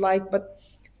 if you like. But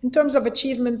in terms of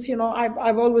achievements, you know,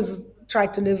 I've always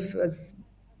tried to live as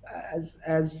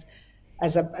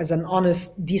as an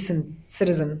honest, decent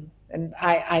citizen, and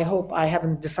I hope I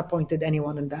haven't disappointed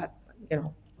anyone in that. You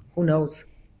know, who knows?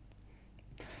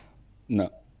 No.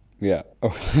 Yeah.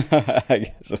 Oh, I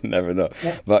guess I'll never know.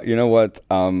 Yeah. But you know what?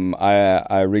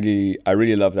 I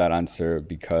really love that answer,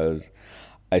 because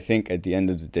I think at the end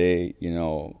of the day, you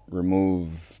know,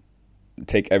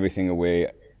 take everything away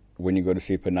when you go to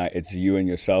sleep at night. It's you and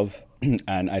yourself.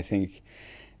 And I think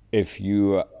if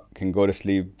you can go to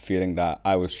sleep feeling that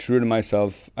I was true to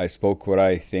myself, I spoke what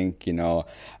I think, you know,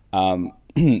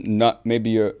 not maybe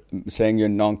you're saying you're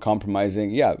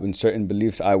non-compromising. Yeah, in certain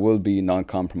beliefs, I will be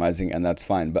non-compromising, and that's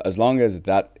fine. But as long as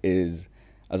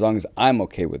I'm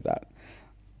okay with that,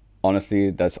 honestly,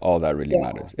 that's all that really Yeah.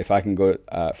 matters. If I can go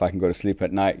to sleep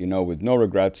at night, with no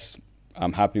regrets,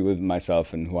 I'm happy with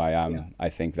myself and who I am. Yeah. I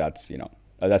think that's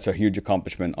a huge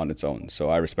accomplishment on its own. So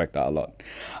I respect that a lot.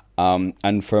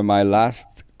 And for my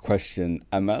last question,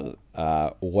 Amal,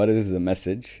 what is the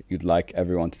message you'd like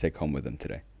everyone to take home with them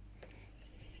today?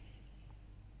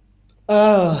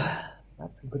 Oh,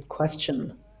 that's a good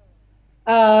question.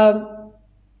 Um,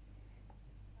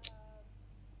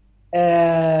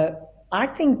 uh, I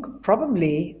think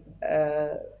probably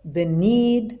the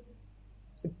need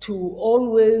to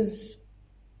always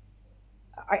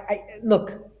I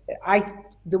look. I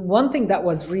The one thing that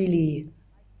was really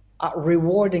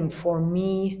rewarding for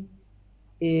me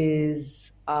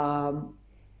is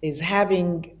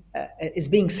having is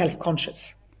being self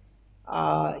conscious.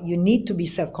 You need to be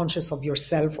self conscious of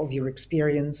yourself, of your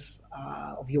experience,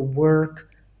 of your work,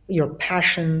 your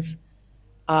passions.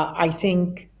 I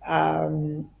think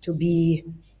to be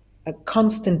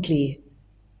constantly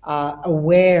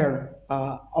aware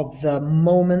of the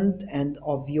moment and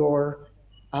of your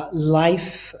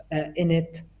life in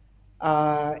it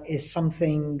is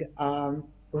something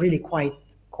really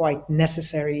quite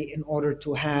necessary in order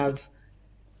to have.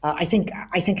 I think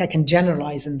I can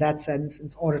generalize in that sense in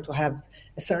order to have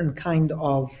a certain kind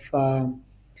of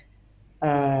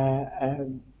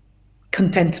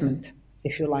contentment,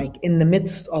 if you like, in the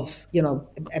midst of a,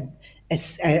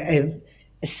 a,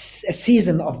 a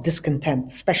season of discontent,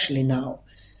 especially now.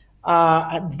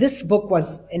 This book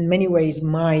was, in many ways,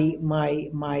 my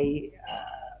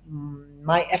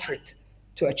effort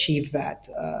to achieve that.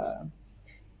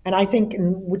 And I think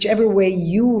in whichever way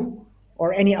you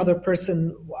or any other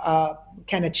person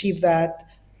can achieve that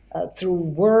through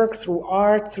work, through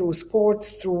art, through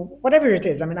sports, through whatever it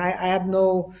is. I mean, I have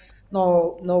no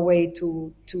way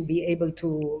to be able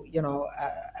to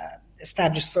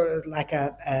establish sort of like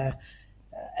a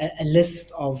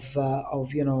list of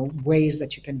ways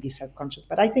that you can be self-conscious.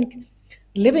 But I think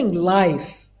living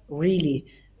life really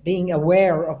being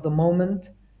aware of the moment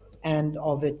and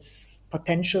of its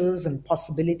potentials and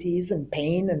possibilities and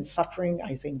pain and suffering,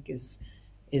 I think is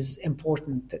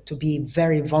important to be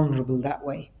very vulnerable that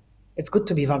way. It's good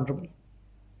to be vulnerable.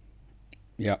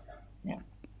 Yeah. Yeah.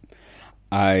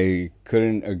 I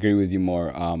couldn't agree with you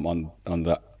more on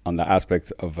the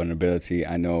aspect of vulnerability.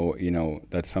 I know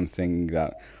that's something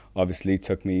that obviously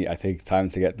took me, I think, time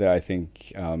to get there. I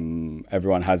think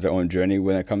everyone has their own journey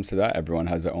when it comes to that. Everyone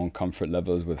has their own comfort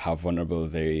levels with how vulnerable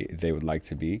they would like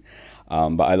to be.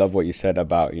 But I love what you said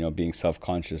about being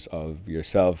self-conscious of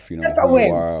yourself, who you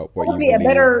Self-aware. are, what you Probably a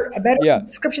believe. better Yeah,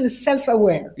 description is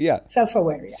self-aware. yeah,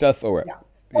 Self-aware. Yeah. self-aware. Yeah.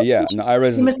 Or Yeah, which no, is I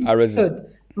res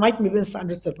misunderstood. Might be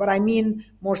misunderstood. What I mean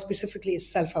more specifically is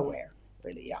self-aware.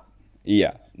 Really. Yeah.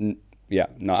 Yeah, yeah.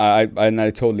 No, and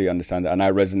I totally understand that, and I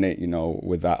resonate,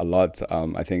 with that a lot.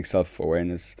 I think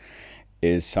self-awareness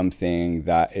is something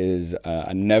that is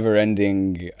a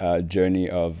never-ending journey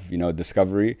of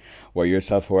discovery, where you're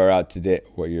self-aware at today,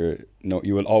 where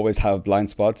you will always have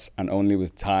blind spots, and only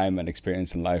with time and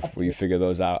experience in life will you Absolutely. figure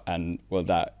those out, and will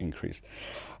that increase.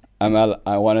 Amal,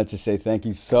 I wanted to say thank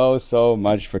you so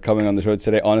much for coming on the show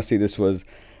today. Honestly, this was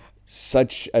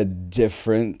such a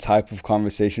different type of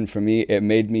conversation for me. It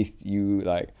made me you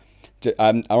like.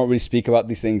 I don't really speak about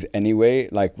these things anyway,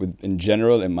 like in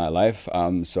general in my life.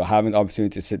 So having the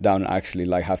opportunity to sit down and actually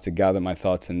like have to gather my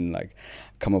thoughts and like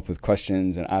come up with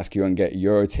questions and ask you and get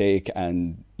your take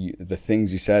and the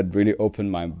things you said really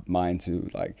opened my mind to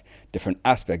like different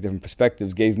aspects, different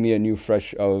perspectives. Gave me a new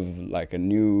fresh of like a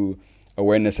new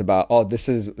awareness about, oh, this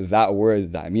is that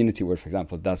word, that immunity word, for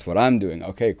example, that's what I'm doing.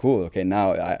 Okay, cool. Okay,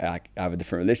 now I have a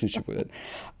different relationship with it.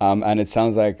 And it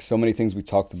sounds like so many things we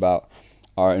talked about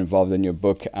are involved in your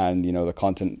book, and the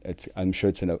content. I'm sure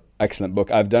it's an excellent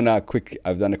book. I've done a quick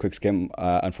skim.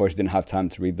 Unfortunately, didn't have time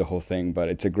to read the whole thing, but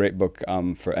it's a great book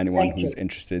for anyone Thank who's you.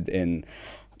 interested in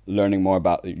learning more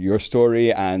about your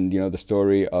story and the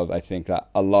story of, I think, that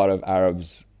a lot of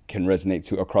Arabs can resonate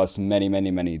to across many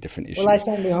different Well, I issues.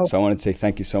 certainly hope So I so. wanted to say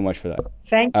thank you so much for that.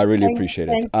 Thank I you. really Thank you. appreciate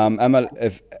it. Thank you. Amal,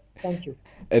 if Thank you.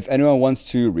 if anyone wants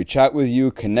to reach out with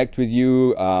you, connect with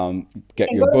you, get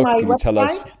Can your go to book, my can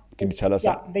website. you tell us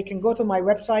Yeah, that? they can go to my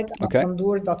website, Okay.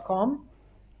 amalghandour.com.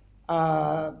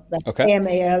 That's Okay.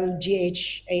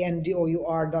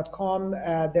 amalghandour.com.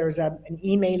 There's an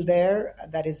email there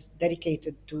that is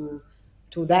dedicated to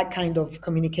that kind of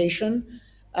communication,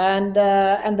 and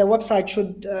the website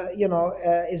should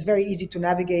is very easy to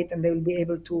navigate, and they will be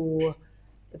able to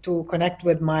connect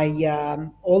with my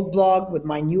old blog, with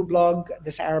my new blog,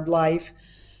 This Arab Life.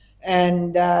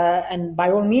 And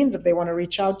by all means, if they want to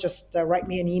reach out, just write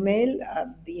me an email.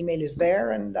 The email is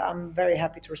there, and I'm very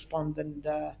happy to respond.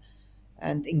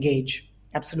 and engage.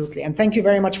 Absolutely. And thank you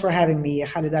very much for having me,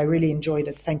 Khalid. I really enjoyed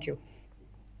it. Thank you.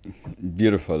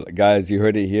 Beautiful. Guys, you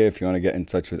heard it here. If you want to get in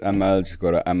touch with Amal, just go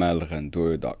to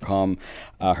amalghandour.com.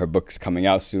 Her book's coming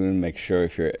out soon. Make sure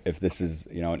if this is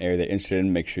an area they're interested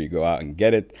in, make sure you go out and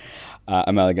get it.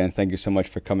 Amal, again, thank you so much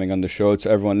for coming on the show. To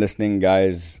everyone listening,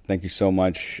 guys, thank you so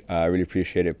much. I really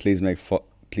appreciate it. Please make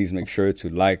sure to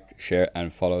like, share,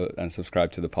 and follow and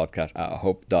subscribe to the podcast at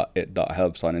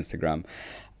hope.it.helps on Instagram.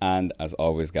 And as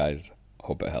always, guys,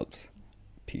 hope it helps.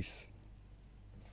 Peace.